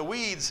caught up in the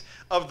weeds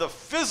of the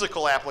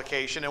physical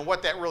application and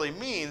what that really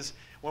means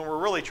when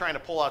we're really trying to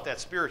pull out that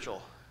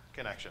spiritual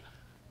connection.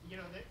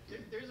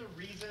 There's a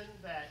reason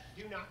that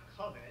do not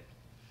covet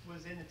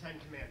was in the Ten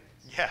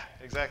Commandments. Yeah,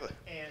 exactly.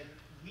 And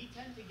we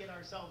tend to get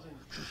ourselves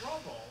in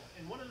trouble,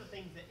 and one of the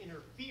things that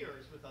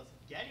interferes with us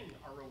getting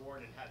our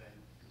reward in heaven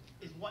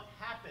is what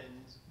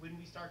happens when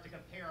we start to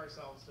compare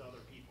ourselves to other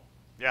people.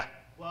 Yeah.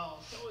 Well,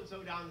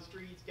 so-and-so down the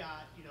street's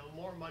got,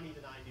 more money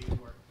than I do,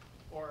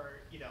 or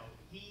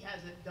he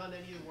hasn't done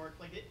any of the work.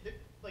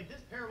 Like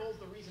this parable is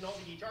the reason all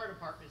the HR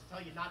departments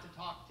tell you not to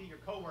talk to your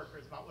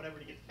coworkers about whatever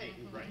he gets paid,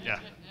 right? Yeah.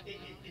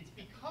 It's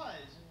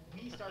because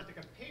we start to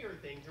compare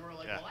things, and we're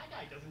like, well, that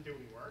guy doesn't do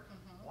any work.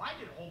 Well, I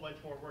did a whole bunch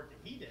more work than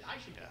he did. I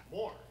should get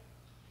more.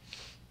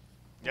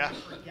 Yeah.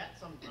 We forget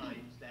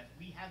sometimes that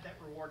we have that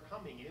reward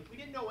coming, and if we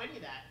didn't know any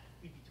of that,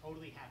 we'd be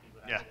totally happy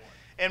with that reward.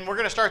 And we're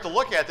going to start to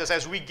look at this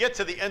as we get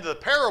to the end of the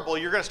parable.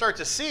 You're going to start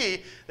to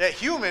see that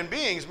human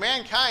beings,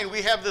 mankind,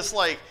 we have this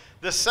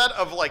set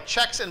of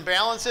checks and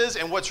balances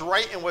and what's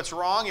right and what's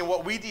wrong and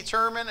what we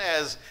determine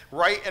as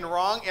right and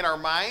wrong in our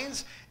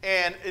minds.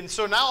 And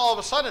so now all of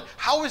a sudden,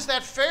 how is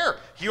that fair?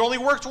 He only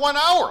worked 1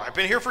 hour. I've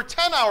been here for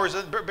 10 hours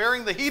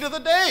bearing the heat of the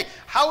day.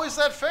 How is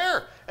that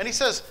fair? And he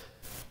says,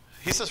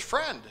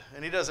 friend,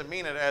 and he doesn't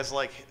mean it as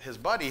his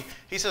buddy.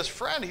 He says,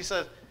 friend, he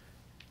says,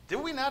 did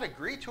we not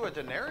agree to a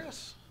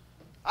denarius?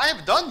 I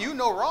have done you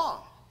no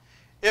wrong.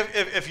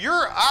 If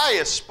your eye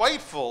is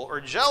spiteful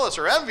or jealous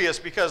or envious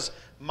because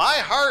my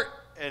heart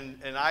and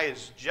eye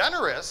is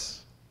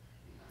generous,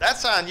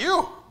 that's on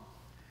you.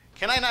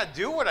 Can I not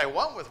do what I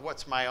want with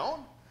what's my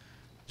own?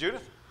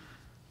 Judith?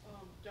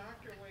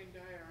 Dr. Wayne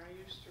Dyer,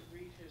 I used to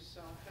read his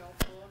self-help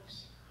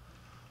books,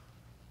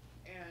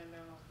 and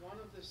one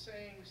of the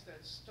sayings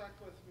that stuck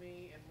with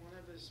me in one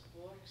of his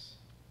books,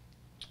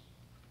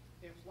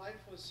 if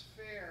life was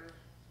fair,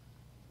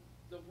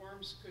 the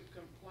worms could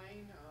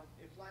complain.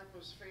 If life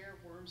was fair,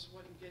 worms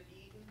wouldn't get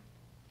eaten.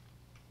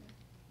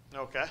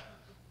 Okay.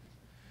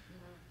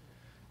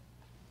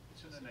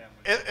 It's an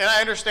analogy. And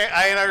I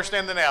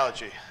understand the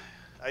analogy.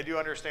 I do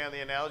understand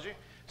the analogy.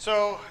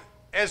 So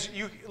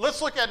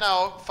let's look at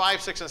now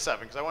 5, 6, and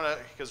 7,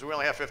 because we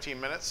only have 15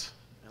 minutes,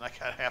 and I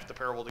got half the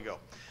parable to go.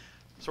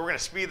 So we're going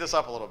to speed this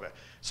up a little bit.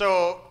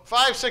 So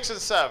 5, 6, and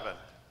 7.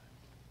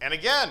 And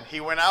again,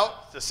 he went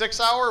out the 6th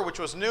hour, which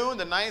was noon,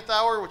 the 9th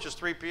hour, which is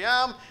 3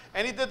 p.m.,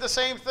 and he did the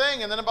same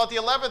thing. And then about the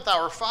 11th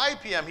hour,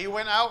 5 p.m., he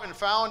went out and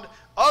found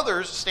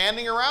others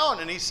standing around.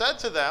 And he said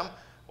to them,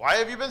 "Why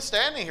have you been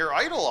standing here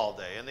idle all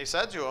day?" And they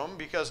said to him,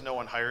 "Because no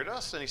one hired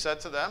us." And he said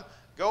to them,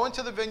 "Go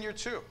into the vineyard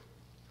too."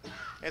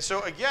 And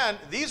so again,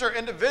 these are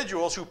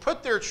individuals who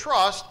put their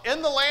trust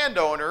in the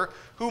landowner,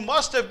 who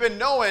must have been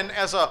known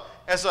as a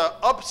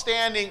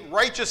upstanding,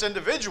 righteous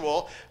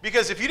individual,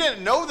 because if you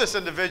didn't know this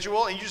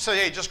individual and you just say,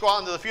 "Hey, just go out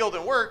into the field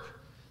and work,"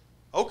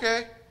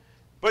 okay,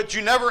 but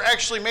you never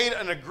actually made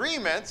an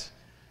agreement,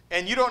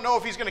 and you don't know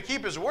if he's going to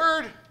keep his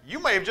word, you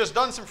may have just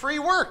done some free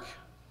work.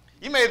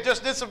 You may have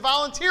just did some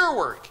volunteer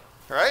work,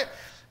 right?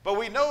 But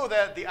we know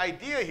that the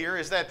idea here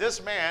is that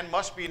this man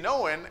must be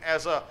known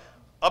as a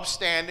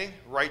upstanding,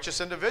 righteous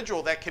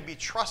individual that can be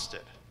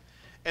trusted.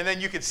 And then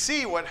you could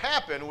see what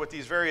happened with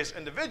these various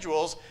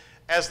individuals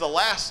as the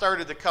last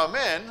started to come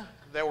in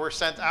that were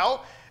sent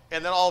out,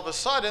 and then all of a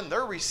sudden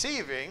they're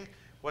receiving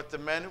what the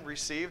men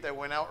received that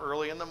went out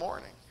early in the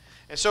morning.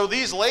 And so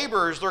these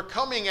laborers, they're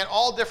coming at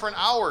all different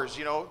hours,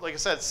 like I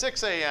said,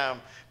 6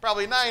 a.m.,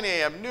 probably 9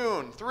 a.m.,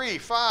 noon, 3,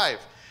 5.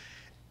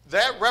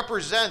 That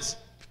represents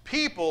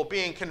people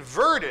being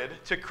converted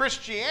to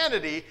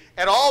Christianity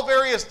at all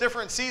various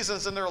different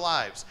seasons in their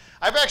lives.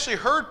 I've actually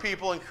heard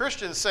people and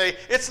Christians say,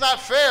 "It's not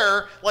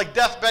fair," like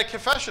deathbed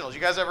confessionals. You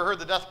guys ever heard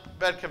the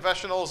deathbed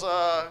confessionals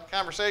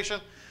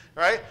conversation?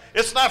 Right?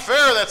 It's not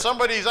fair that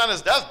somebody's on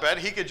his deathbed.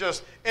 He could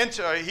just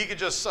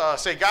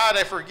say, "God,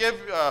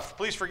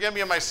 please forgive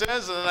me of my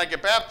sins," and then I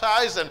get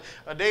baptized, and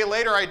a day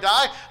later I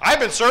die. I've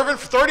been serving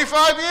for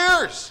 35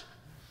 years.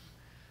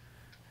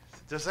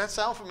 Does that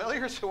sound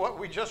familiar to what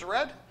we just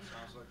read?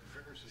 Sounds like the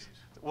Pharisees.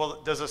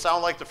 Well, does it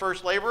sound like the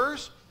first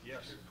laborers?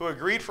 Yes. Who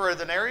agreed for a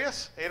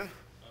denarius? Hayden?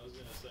 I was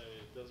gonna say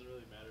it doesn't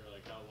really matter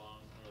like how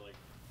long or like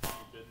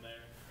you've been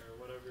there or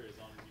whatever, as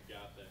long as you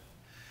got there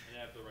and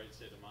you have the right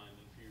state of mind.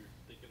 And if you're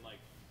thinking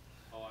like,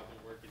 "Oh, I've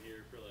been working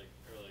here for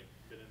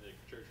been in the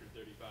church for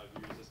 35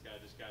 years. This guy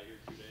just got here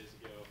 2 days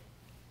ago,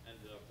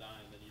 ended up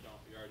dying," then you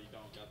already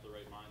don't got the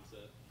right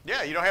mindset.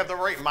 Yeah, you don't have the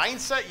right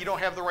mindset. You don't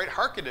have the right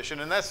heart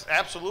condition, and that's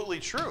absolutely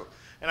true.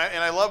 And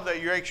I love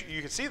that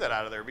you can see that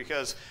out of there,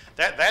 because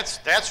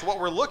that's what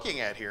we're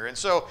looking at here. And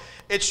so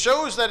it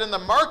shows that in the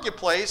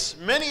marketplace,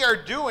 many are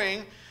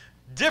doing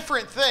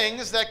different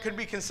things that could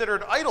be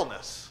considered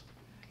idleness.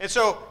 And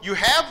so you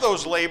have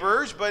those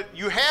laborers, but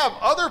you have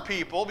other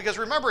people, because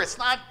remember, it's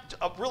not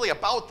really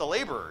about the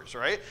laborers,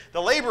 right?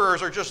 The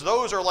laborers are just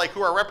those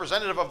who are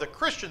representative of the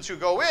Christians who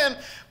go in.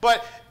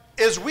 But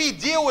as we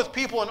deal with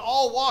people in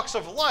all walks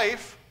of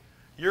life,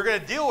 you're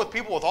going to deal with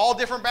people with all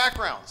different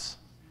backgrounds.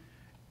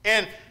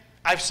 And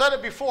I've said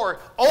it before,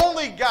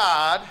 only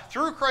God,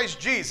 through Christ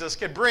Jesus,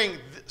 can bring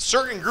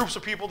certain groups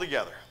of people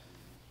together,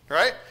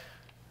 right?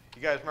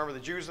 You guys remember the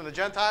Jews and the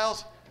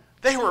Gentiles?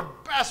 They were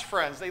best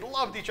friends. They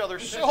loved each other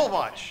so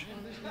much.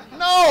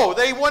 No,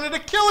 they wanted to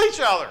kill each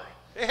other.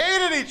 They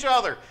hated each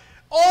other.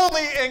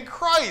 Only in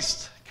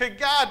Christ could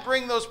God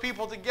bring those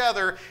people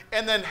together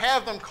and then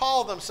have them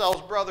call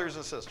themselves brothers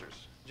and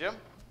sisters. Jim?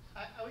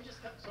 I was just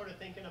sort of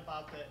thinking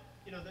about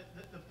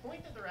the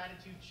point that their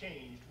attitude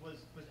changed was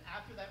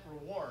after that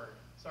reward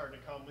started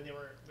to come, when they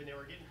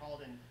were getting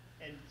called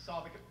and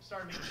started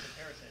making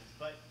comparisons.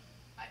 But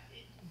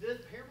the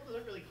parable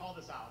doesn't really call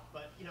this out.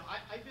 But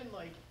I've been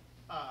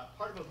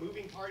part of a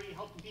moving party,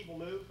 helping people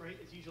move. Right?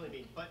 It's usually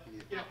me. But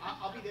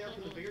I'll be there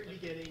from the very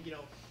beginning.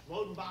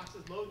 Loading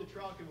boxes, loading the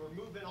truck, and we're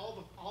moving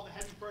all the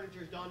heavy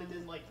furniture is done. And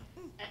then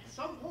at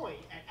some point,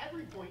 at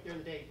every point during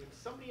the day, when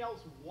somebody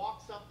else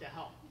walks up to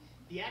help,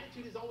 the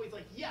attitude is always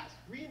like, "Yes,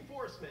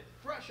 reinforcement,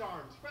 fresh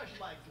arms, fresh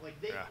legs."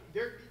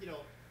 They're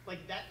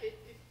like that.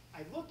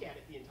 I look at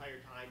it the entire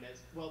time as,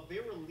 well, they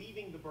were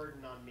leaving the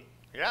burden on me.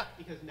 Yeah.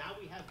 Because now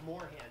we have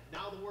more hands.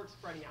 Now the work's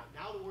spreading out.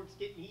 Now the work's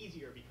getting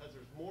easier because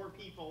there's more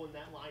people in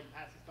that line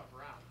passing stuff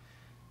around.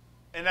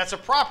 And that's a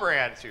proper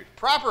attitude,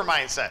 proper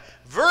mindset,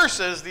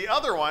 versus the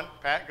other one.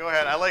 Pat, go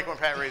ahead. I like when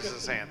Pat raises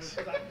his hands.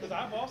 Because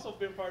I've also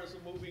been part of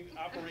some moving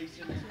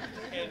operations,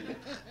 and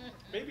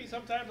maybe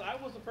sometimes I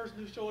was the person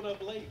who showed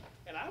up late,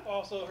 and I've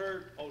also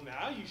heard, "Oh,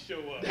 now you show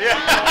up." Yeah.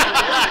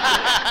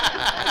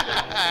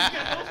 You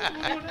got those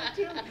people doing that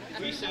too?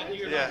 We said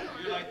you're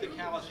like the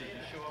calluses. You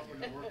show up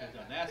when the work is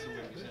done. That's the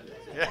way we said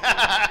it. Yeah.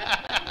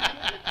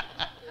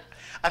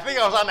 I think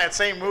I was on that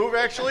same move,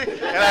 actually,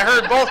 and I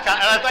heard both. And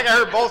I think I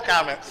heard both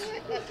comments.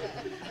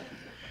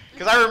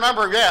 Because I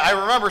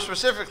remember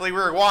specifically, we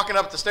were walking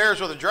up the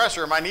stairs with a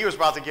dresser, and my knee was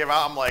about to give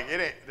out. I'm like,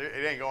 it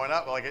ain't going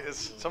up. Like,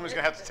 somebody's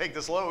gonna have to take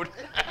this load.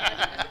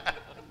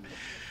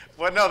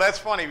 But no, that's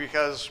funny,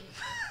 because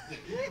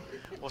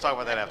we'll talk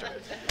about that after.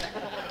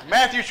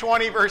 Matthew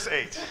 20, verse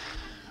 8.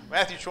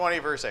 Matthew 20,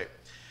 verse 8.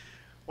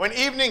 When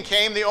evening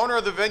came, the owner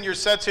of the vineyard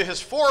said to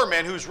his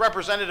foreman, who's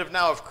representative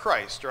now of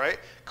Christ, right?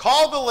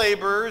 "Call the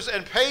laborers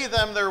and pay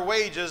them their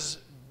wages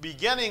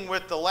beginning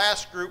with the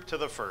last group to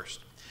the first.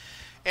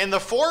 And the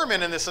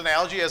foreman in this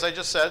analogy, as I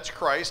just said, it's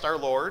Christ, our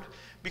Lord,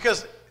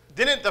 because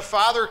didn't the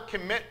Father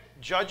commit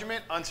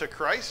judgment unto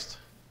Christ,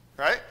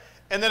 right?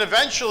 And then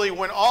eventually,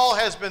 when all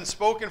has been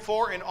spoken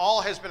for and all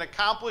has been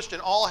accomplished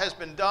and all has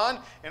been done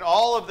and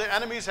all of the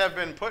enemies have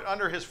been put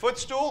under his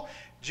footstool,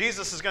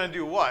 Jesus is going to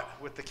do what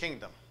with the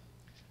kingdom?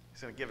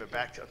 He's going to give it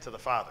back to the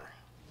Father,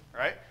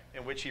 right?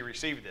 In which he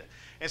received it.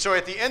 And so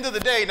at the end of the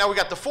day, now we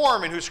got the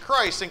foreman, who's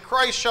Christ, and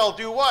Christ shall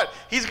do what?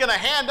 He's going to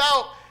hand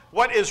out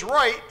what is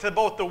right to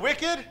both the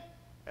wicked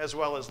as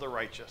well as the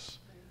righteous.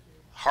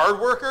 Hard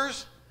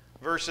workers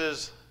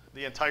versus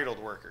the entitled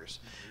workers.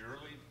 The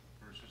early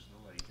versus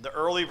the late. The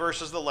early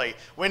versus the late.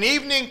 When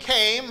evening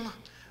came,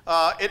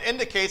 it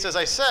indicates, as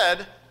I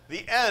said,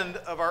 the end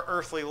of our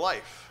earthly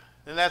life.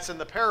 And that's in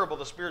the parable,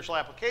 the spiritual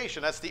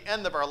application. That's the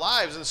end of our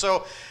lives. And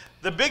so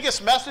the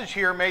biggest message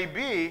here may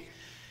be,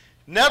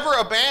 never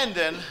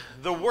abandon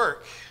the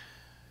work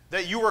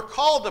that you were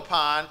called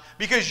upon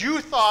because you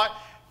thought,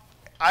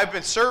 I've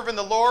been serving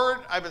the Lord,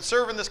 I've been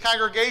serving this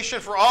congregation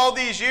for all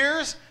these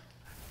years,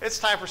 it's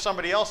time for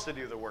somebody else to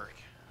do the work.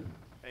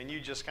 And you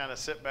just kind of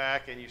sit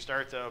back and you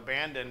start to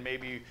abandon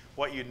maybe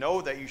what you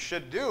know that you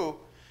should do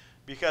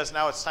because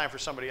now it's time for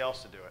somebody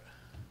else to do it.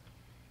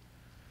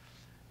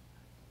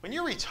 When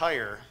you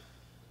retire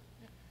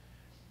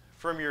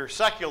from your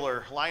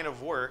secular line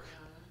of work,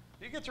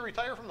 do you get to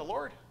retire from the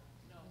Lord?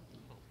 No.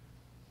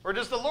 Or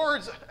does the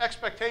Lord's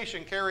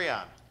expectation carry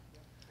on?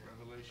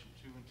 Revelation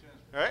 2 and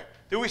 10. Right?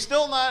 Do we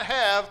still not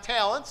have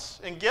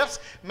talents and gifts?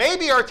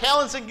 Maybe our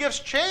talents and gifts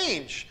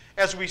change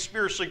as we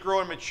spiritually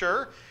grow and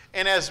mature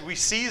and as we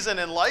season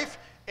in life.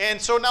 And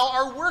so now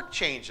our work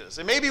changes.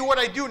 And maybe what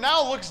I do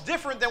now looks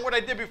different than what I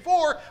did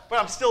before, but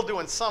I'm still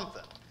doing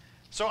something.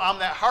 So I'm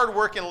that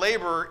hard-working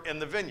laborer in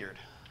the vineyard.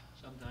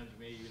 Sometimes you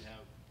may even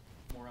have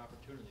more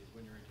opportunities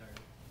when you're retired.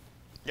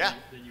 Yeah.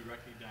 Than you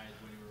recognize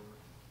when you were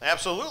working.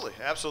 Absolutely,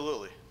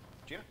 absolutely.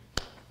 Gina?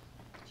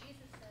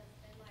 Jesus says,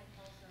 in my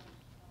house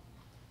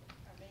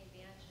are many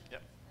mansions,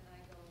 Yep. and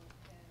I go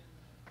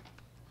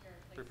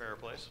and Prepare a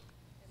place.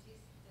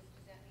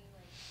 Does that mean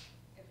like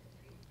if the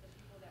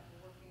people that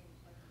were working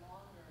like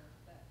longer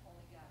that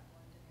only got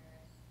one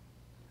denarius,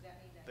 does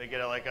that mean that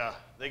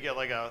They get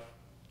like a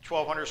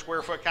 1,200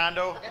 square foot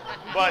condo,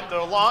 but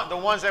the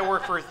ones that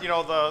work for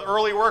the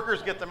early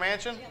workers get the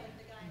mansion. Yeah, like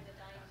the guy in the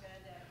dying bed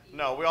that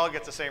No, we all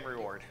get the same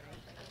reward.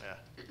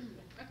 Yeah.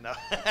 No.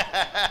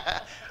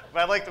 But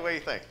I like the way you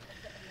think.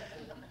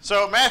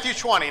 So Matthew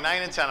 20,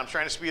 9 and 10. I'm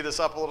trying to speed this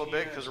up a little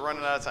bit because we're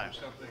running out of time.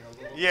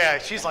 Yeah,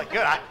 she's like,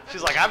 good.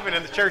 She's like, I've been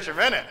in the church a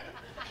minute.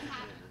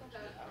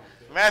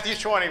 Matthew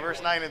 20,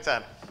 verse 9 and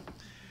 10.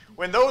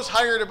 When those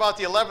hired about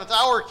the 11th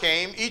hour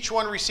came, each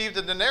one received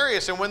a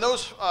denarius. And when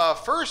those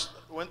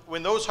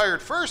when those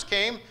hired first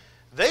came,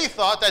 they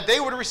thought that they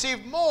would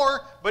receive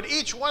more, but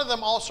each one of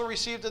them also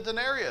received a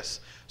denarius.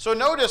 So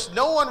notice,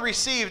 no one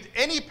received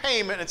any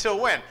payment until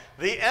when?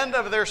 The end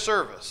of their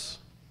service.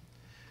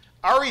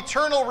 Our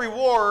eternal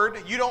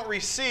reward, you don't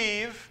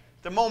receive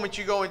the moment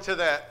you go into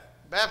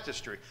that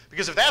baptistry.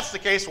 Because if that's the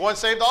case, once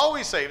saved,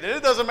 always saved. And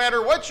it doesn't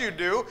matter what you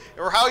do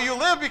or how you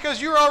live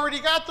because you already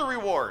got the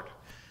reward.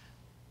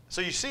 So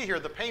you see here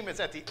the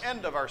payments at the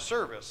end of our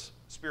service,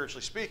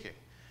 spiritually speaking,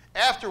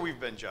 after we've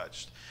been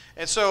judged.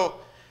 And so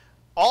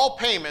all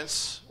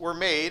payments were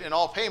made and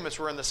all payments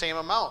were in the same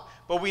amount.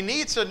 But we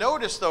need to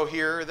notice, though,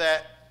 here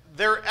that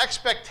their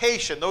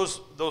expectation, those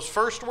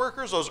first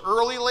workers, those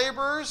early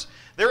laborers,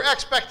 their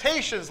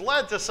expectations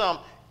led to some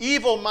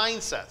evil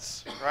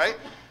mindsets, right?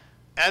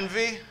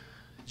 Envy,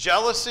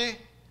 jealousy,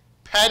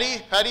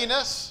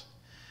 pettiness.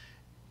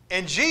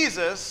 And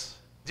Jesus,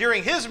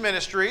 during his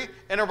ministry,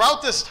 and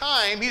about this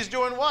time, he's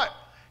doing what?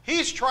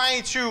 He's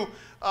trying to,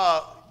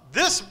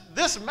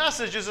 this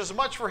message is as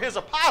much for his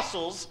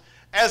apostles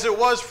as it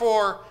was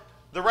for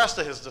the rest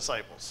of his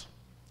disciples.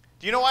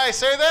 Do you know why I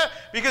say that?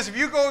 Because if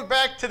you go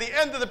back to the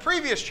end of the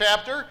previous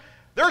chapter,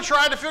 they're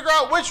trying to figure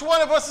out which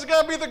one of us is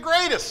going to be the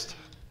greatest.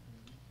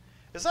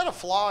 Is that a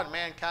flaw in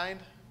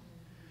mankind?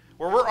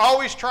 Where we're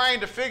always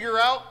trying to figure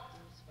out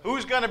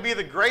who's going to be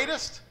the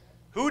greatest,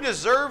 who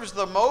deserves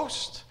the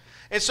most.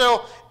 And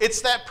so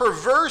it's that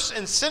perverse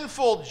and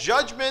sinful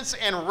judgments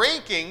and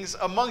rankings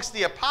amongst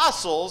the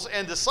apostles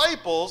and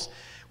disciples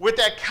with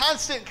that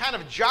constant kind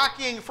of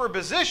jockeying for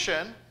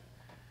position,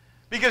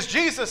 because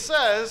Jesus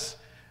says,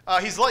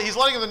 he's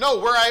letting them know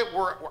where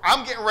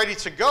I'm getting ready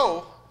to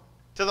go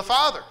to the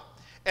Father.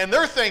 And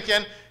they're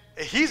thinking,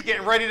 he's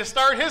getting ready to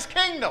start his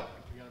kingdom.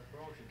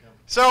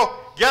 So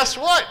guess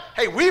what?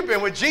 Hey, we've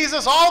been with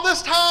Jesus all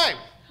this time.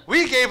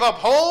 We gave up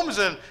homes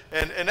and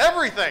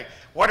everything.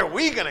 What are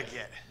we going to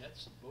get?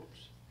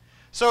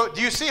 So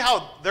do you see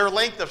how their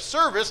length of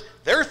service,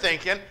 they're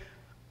thinking,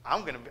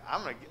 I'm getting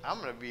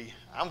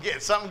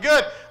something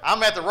good.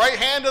 I'm at the right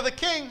hand of the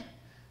king.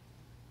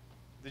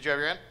 Did you have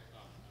your hand?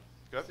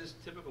 It's this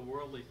typical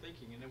worldly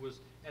thinking,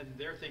 and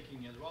their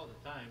thinking as well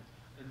at the time,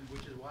 and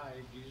which is why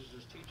Jesus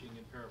is teaching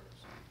in parables.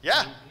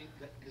 Yeah.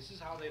 This is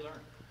how they learn.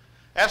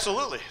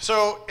 Absolutely.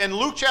 So in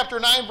Luke chapter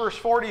 9, verse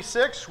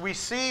 46, we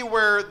see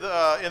where,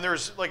 and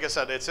there's, like I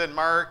said, it's in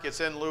Mark,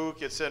 it's in Luke,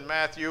 it's in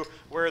Matthew,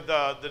 where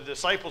the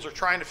disciples are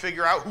trying to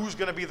figure out who's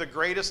going to be the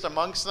greatest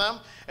amongst them.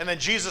 And then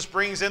Jesus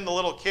brings in the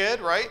little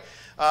kid, right?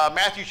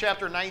 Matthew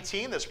chapter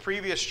 19, this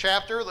previous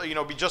chapter,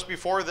 just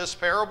before this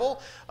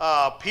parable,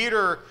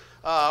 Peter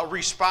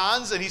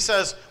responds and he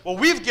says, well,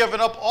 we've given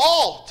up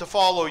all to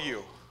follow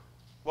you.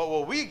 What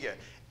will we get?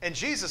 And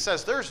Jesus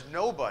says, there's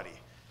nobody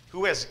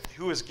who has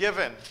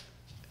given,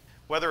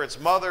 whether it's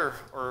mother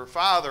or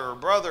father or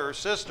brother or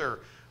sister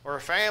or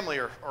a family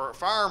or a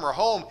farm or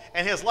home,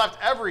 and has left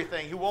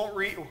everything, who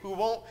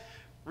won't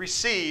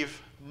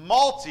receive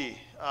multi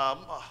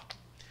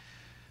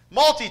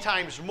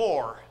times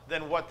more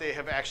than what they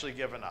have actually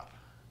given up.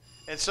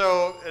 And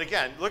so,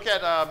 again, look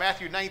at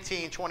Matthew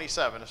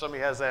 19:27. If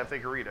somebody has that, if they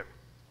can read it.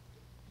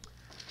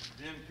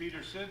 Then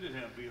Peter said to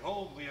him,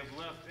 behold, we have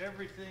left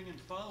everything and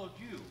followed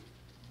you.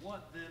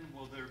 What then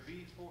will there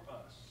be for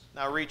us?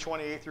 Now read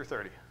 28 through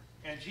 30.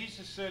 And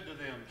Jesus said to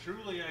them,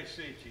 truly I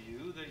say to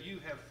you that you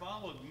have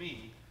followed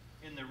me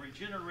in the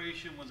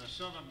regeneration when the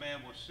Son of Man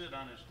will sit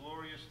on his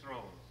glorious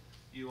throne.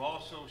 You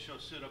also shall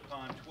sit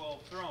upon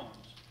 12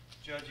 thrones,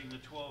 judging the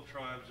 12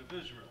 tribes of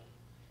Israel.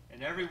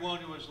 And everyone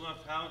who has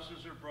left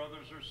houses or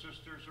brothers or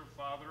sisters or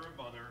father or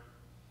mother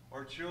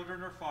or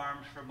children or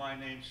farms for my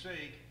name's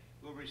sake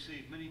will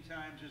receive many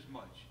times as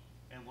much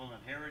and will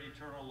inherit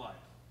eternal life.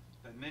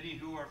 But many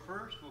who are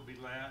first will be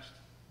last,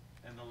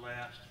 and the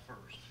last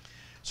first.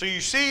 So you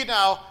see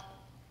now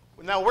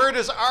where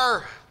does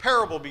our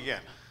parable begin?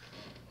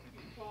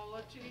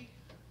 Equality.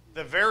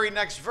 The very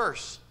next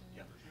verse.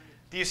 Yep.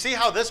 Do you see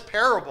how this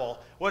parable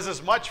was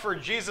as much for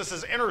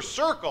Jesus' inner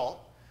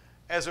circle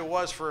as it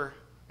was for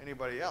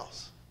anybody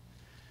else?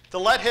 To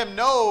let him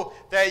know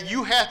that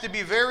you have to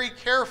be very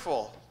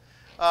careful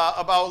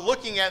about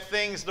looking at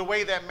things the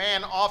way that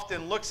man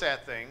often looks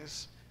at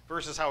things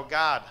versus how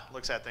God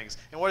looks at things.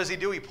 And what does he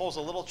do? He pulls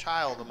a little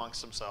child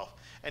amongst himself.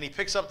 And he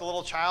picks up the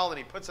little child and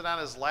he puts it on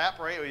his lap,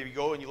 right? When you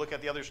go and you look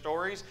at the other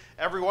stories,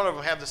 every one of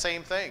them have the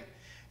same thing.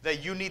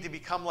 That you need to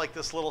become like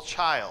this little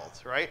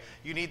child, right?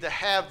 You need to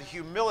have the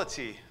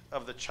humility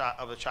of the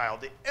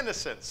child, the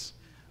innocence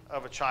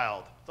of a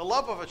child, the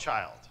love of a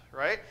child,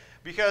 right?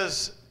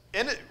 Because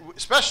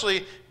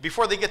especially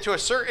before they get to a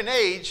certain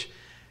age,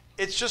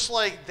 it's just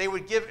like they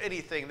would give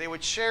anything. They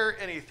would share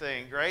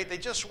anything, right? They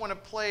just want to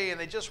play and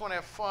they just want to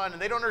have fun.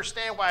 And they don't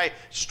understand why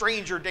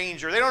stranger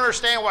danger. They don't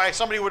understand why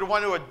somebody would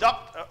want to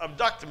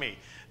abduct me,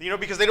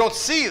 because they don't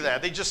see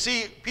that. They just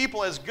see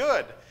people as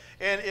good.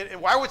 And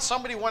why would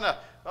somebody want to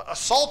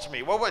assault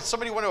me? Why would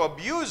somebody want to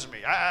abuse me?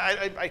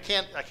 I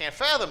can't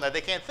fathom that.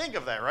 They can't think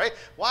of that, right?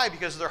 Why?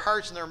 Because their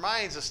hearts and their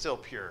minds are still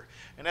pure.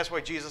 And that's why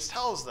Jesus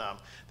tells them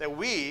that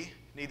we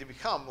need to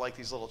become like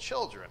these little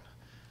children.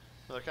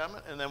 Another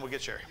comment, and then we'll get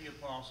Sherry. The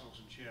apostles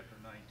in chapter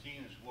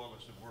 19, as well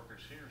as the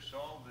workers here,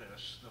 saw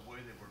this, the way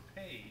they were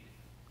paid,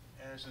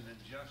 as an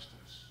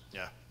injustice.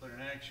 Yeah. But in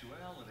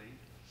actuality,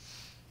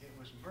 it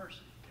was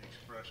mercy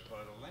expressed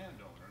by the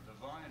landowner, the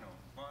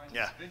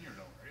vineyard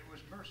owner. It was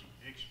mercy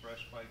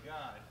expressed by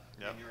God.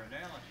 Yep. In your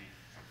analogy,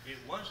 it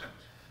wasn't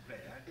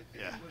bad.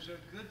 Yeah. It was a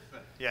good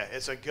thing. Yeah,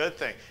 it's a good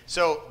thing.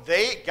 So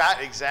they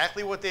got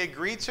exactly what they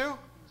agreed to,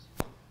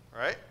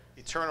 right?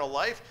 Eternal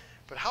life.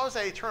 But how is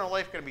that eternal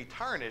life going to be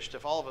tarnished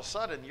if all of a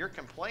sudden you're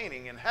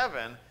complaining in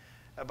heaven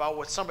about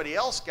what somebody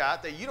else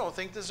got that you don't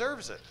think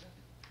deserves it?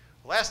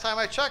 Last time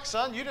I checked,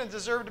 son, you didn't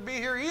deserve to be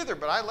here either,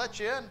 but I let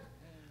you in.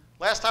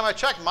 Last time I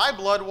checked, my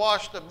blood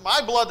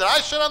that I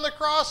shed on the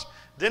cross,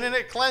 didn't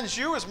it cleanse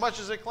you as much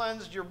as it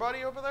cleansed your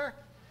buddy over there?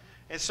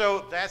 And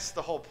so that's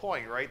the whole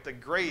point, right? The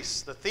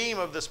grace, the theme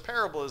of this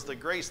parable is the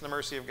grace and the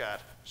mercy of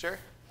God. Sherry?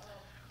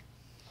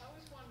 I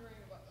was wondering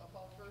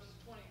about verse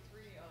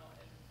 23 in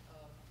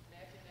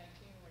Matthew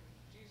 19 when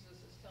Jesus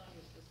is telling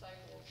his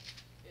disciples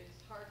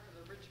it's hard for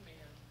the rich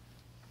man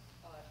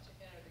to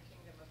enter the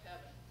kingdom of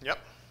heaven. Yep.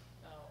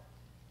 Now,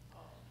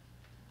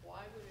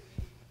 why would it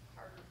be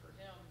harder for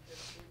him than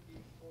it would be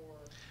for...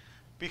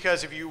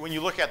 Because when you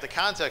look at the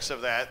context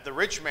of that, the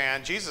rich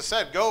man, Jesus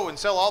said, go and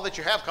sell all that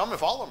you have, come and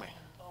follow me.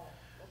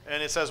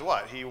 And it says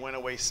what? He went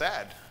away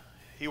sad.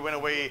 He went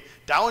away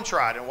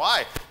downtrodden.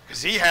 Why?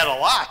 Because he had a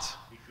lot.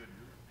 He couldn't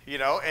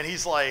do it. And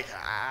he's like,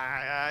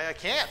 I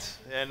can't.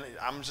 And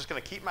I'm just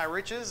going to keep my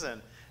riches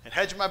and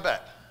hedge my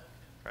bet.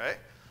 Right?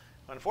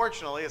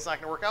 Unfortunately, it's not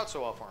going to work out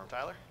so well for him,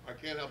 Tyler. I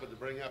can't help but to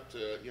bring up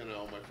to,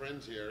 my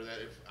friends here that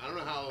I don't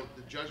know how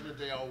the judgment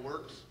day all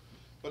works,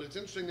 but it's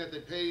interesting that they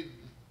paid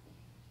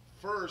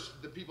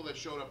first the people that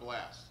showed up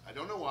last. I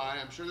don't know why.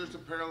 I'm sure there's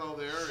some parallel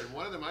there. And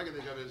one of them I can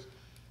think of is,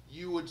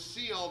 you would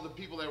see all the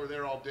people that were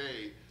there all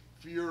day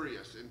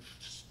furious and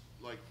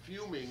like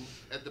fuming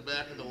at the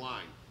back of the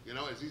line,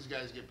 as these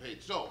guys get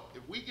paid. So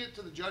if we get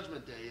to the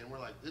judgment day and we're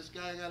like, this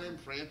guy got in,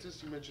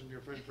 Francis, you mentioned your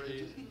friend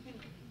Francis,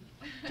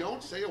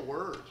 don't say a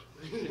word.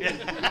 Don't say a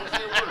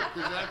word,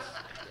 because that's,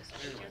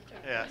 anyway.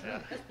 Yeah.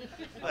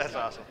 That's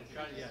awesome.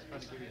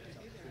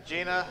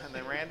 Gina and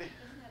then Randy.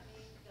 Doesn't that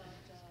mean that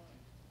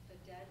the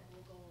dead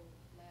will go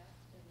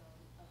last and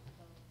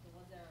the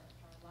ones that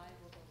are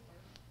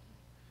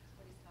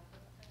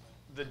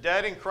the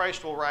dead in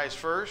Christ will rise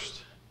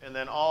first, and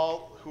then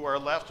all who are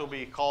left will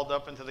be called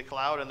up into the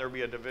cloud, and there will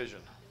be a division.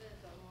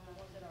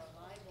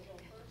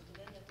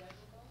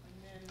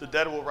 The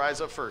dead will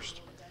rise up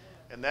first.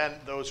 And then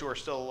those who are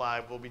still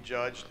alive will be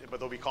judged, but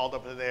they'll be called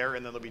up into the air,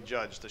 and then they'll be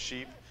judged. The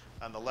sheep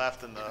on the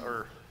left,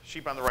 or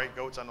sheep on the right,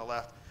 goats on the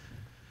left.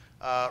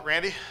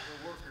 Randy?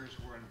 The workers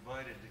were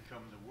invited to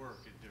come to work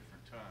at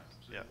different times.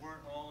 They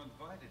weren't all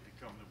invited to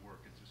come to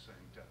work at the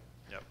same time.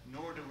 Yep.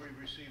 Nor do we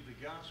receive the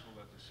gospel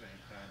at the same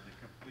time, to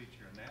complete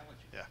your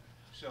analogy. Yeah.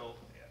 So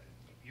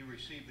you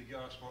receive the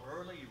gospel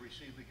early, you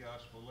receive the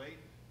gospel late.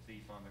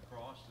 Thief on the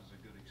cross is a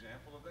good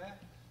example of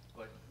that.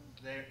 But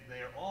they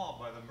are all,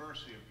 by the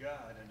mercy of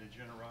God and the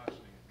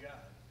generosity of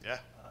God,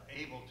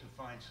 able to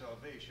find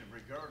salvation,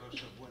 regardless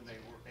of when they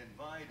were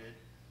invited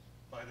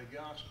by the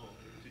gospel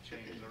to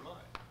change their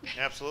life.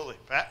 Absolutely.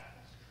 Pat?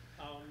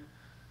 I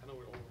know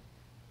we're over.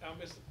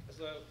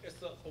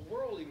 It's a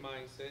worldly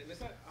mindset, and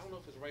it's not, I don't know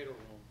if it's right or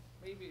wrong.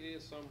 Maybe it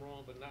is some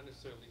wrong, but not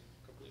necessarily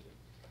completely.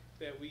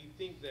 That we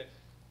think that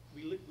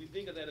we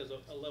think of that as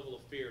a level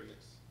of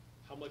fairness.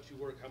 How much you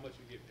work, how much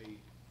you get paid,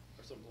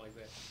 or something like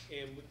that.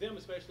 And with them,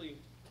 especially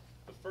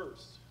the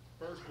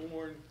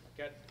firstborn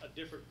got a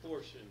different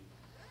portion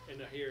in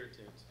the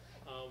inheritance.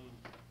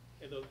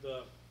 And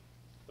the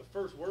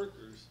first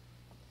workers,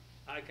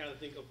 I kind of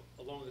think of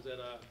along as that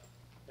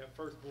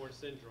firstborn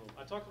syndrome.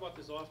 I talk about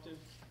this often.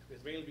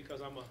 It's mainly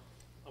because I'm a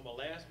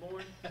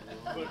lastborn,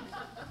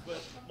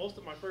 but most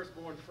of my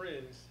firstborn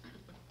friends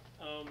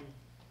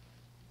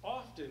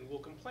often will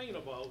complain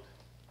about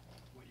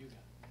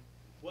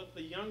what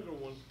the younger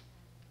one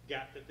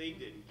got that they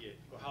didn't get,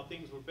 or how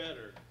things were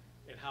better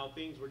and how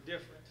things were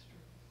different.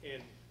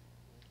 And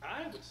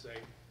I would say,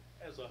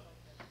 as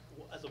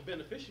a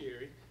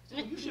beneficiary,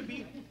 you should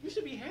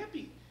be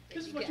happy.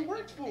 This is what you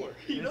worked for,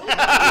 you know?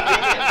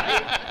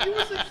 You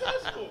were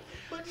successful,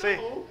 but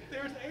no,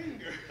 there's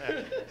anger.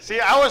 See,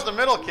 I was the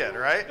middle kid,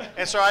 right?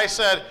 And so I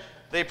said,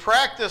 they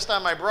practiced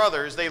on my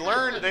brothers. They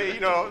learned,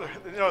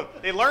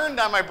 they learned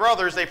on my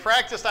brothers. They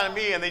practiced on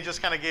me, and they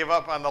just kind of gave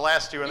up on the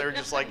last two, and they were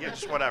just like,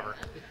 just whatever.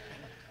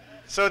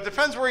 So it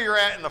depends where you're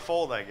at in the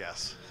fold, I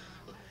guess.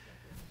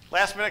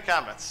 Last minute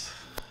comments.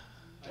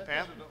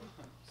 Pam?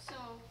 So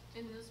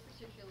in this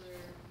particular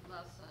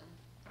lesson,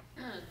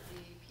 the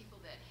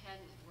people that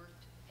hadn't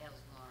worked as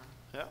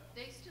long,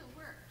 they still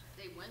worked.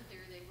 They went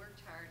there, they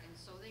worked hard, and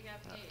so they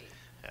got paid.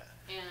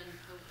 And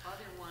the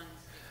other ones,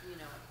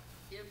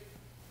 if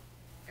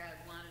God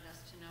wanted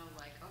us to know,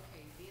 like,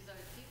 okay, these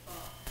other people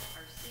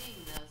are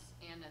seeing this,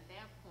 and at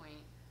that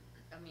point,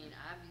 I mean,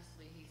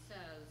 obviously he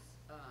says,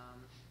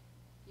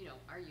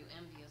 are you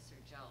envious or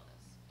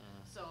jealous?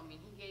 So, I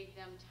mean, he gave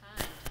them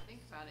time to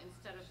think about it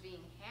instead of being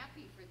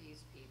happy for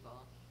these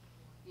people,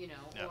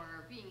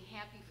 or being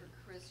happy for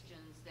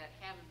Christians that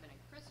haven't been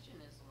a Christian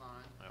as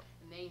long,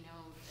 and they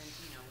know, and,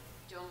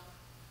 don't,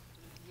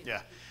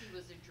 he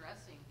was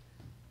addressing.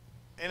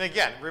 And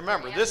again,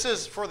 remember, this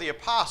is for the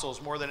apostles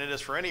more than it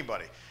is for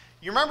anybody.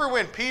 You remember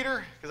when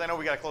Peter, because I know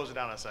we got to close it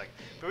down in a second,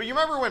 but you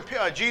remember when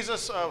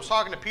Jesus was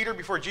talking to Peter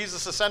before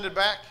Jesus ascended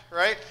back,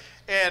 right?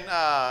 And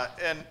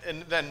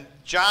then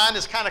John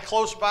is kind of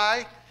close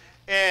by,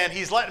 and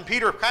he's letting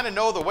Peter kind of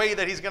know the way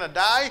that he's going to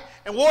die.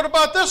 And what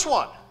about this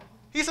one?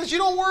 He says, you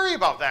don't worry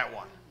about that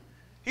one.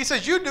 He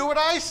says, you do what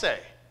I say.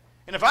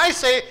 And if I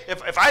say,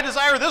 if I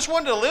desire this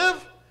one to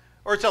live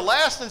or to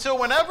last until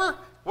whenever,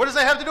 what does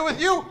that have to do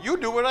with you? You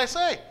do what I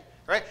say,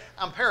 right?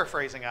 I'm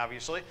paraphrasing,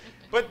 obviously.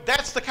 But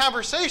that's the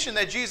conversation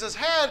that Jesus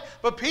had.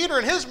 But Peter,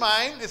 in his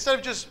mind, instead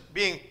of just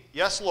being,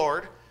 yes,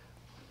 Lord,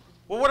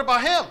 well, what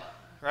about him,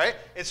 right?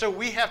 And so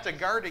we have to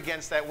guard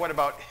against that what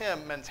about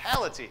him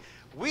mentality.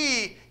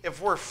 We,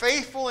 if we're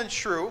faithful and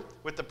true,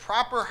 with the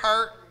proper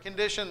heart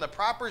condition, the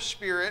proper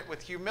spirit,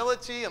 with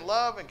humility and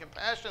love and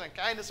compassion and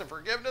kindness and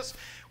forgiveness,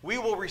 we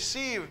will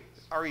receive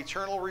our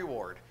eternal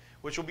reward,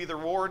 which will be the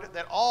reward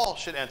that all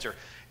should enter.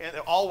 And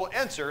all will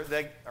enter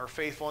that are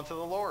faithful unto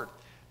the Lord.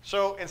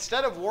 So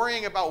instead of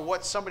worrying about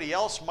what somebody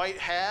else might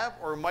have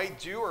or might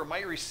do or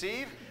might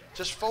receive,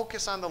 just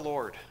focus on the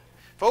Lord.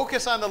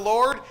 Focus on the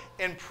Lord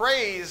and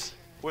praise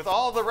with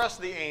all the rest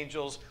of the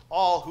angels,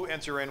 all who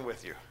enter in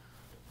with you.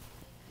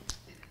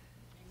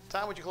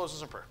 Tom, would you close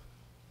us in prayer?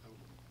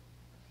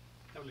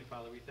 Heavenly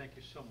Father, we thank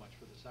you so much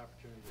for this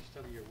opportunity to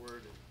study your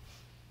word and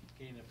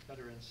gain a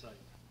better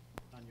insight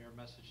on your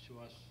message to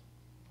us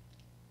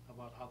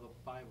about how the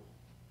Bible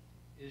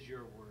is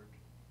your word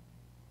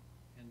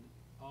and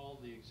all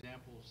the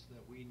examples that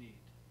we need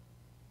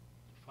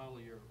to follow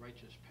your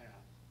righteous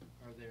path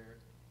are there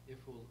if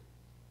we'll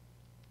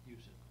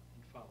use it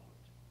and follow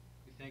it.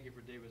 We thank you for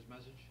David's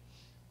message.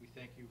 We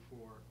thank you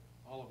for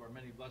all of our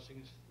many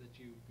blessings that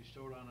you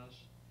bestowed on us,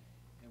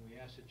 and we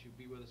ask that you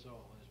be with us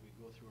all as we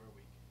go through our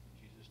week.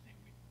 In Jesus' name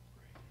we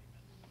pray.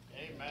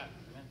 Amen.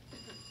 Amen.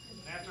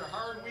 After a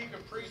hard week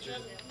of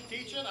preaching,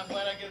 teaching, I'm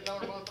glad I get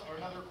another month or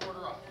another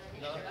quarter off.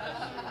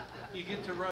 You get to run.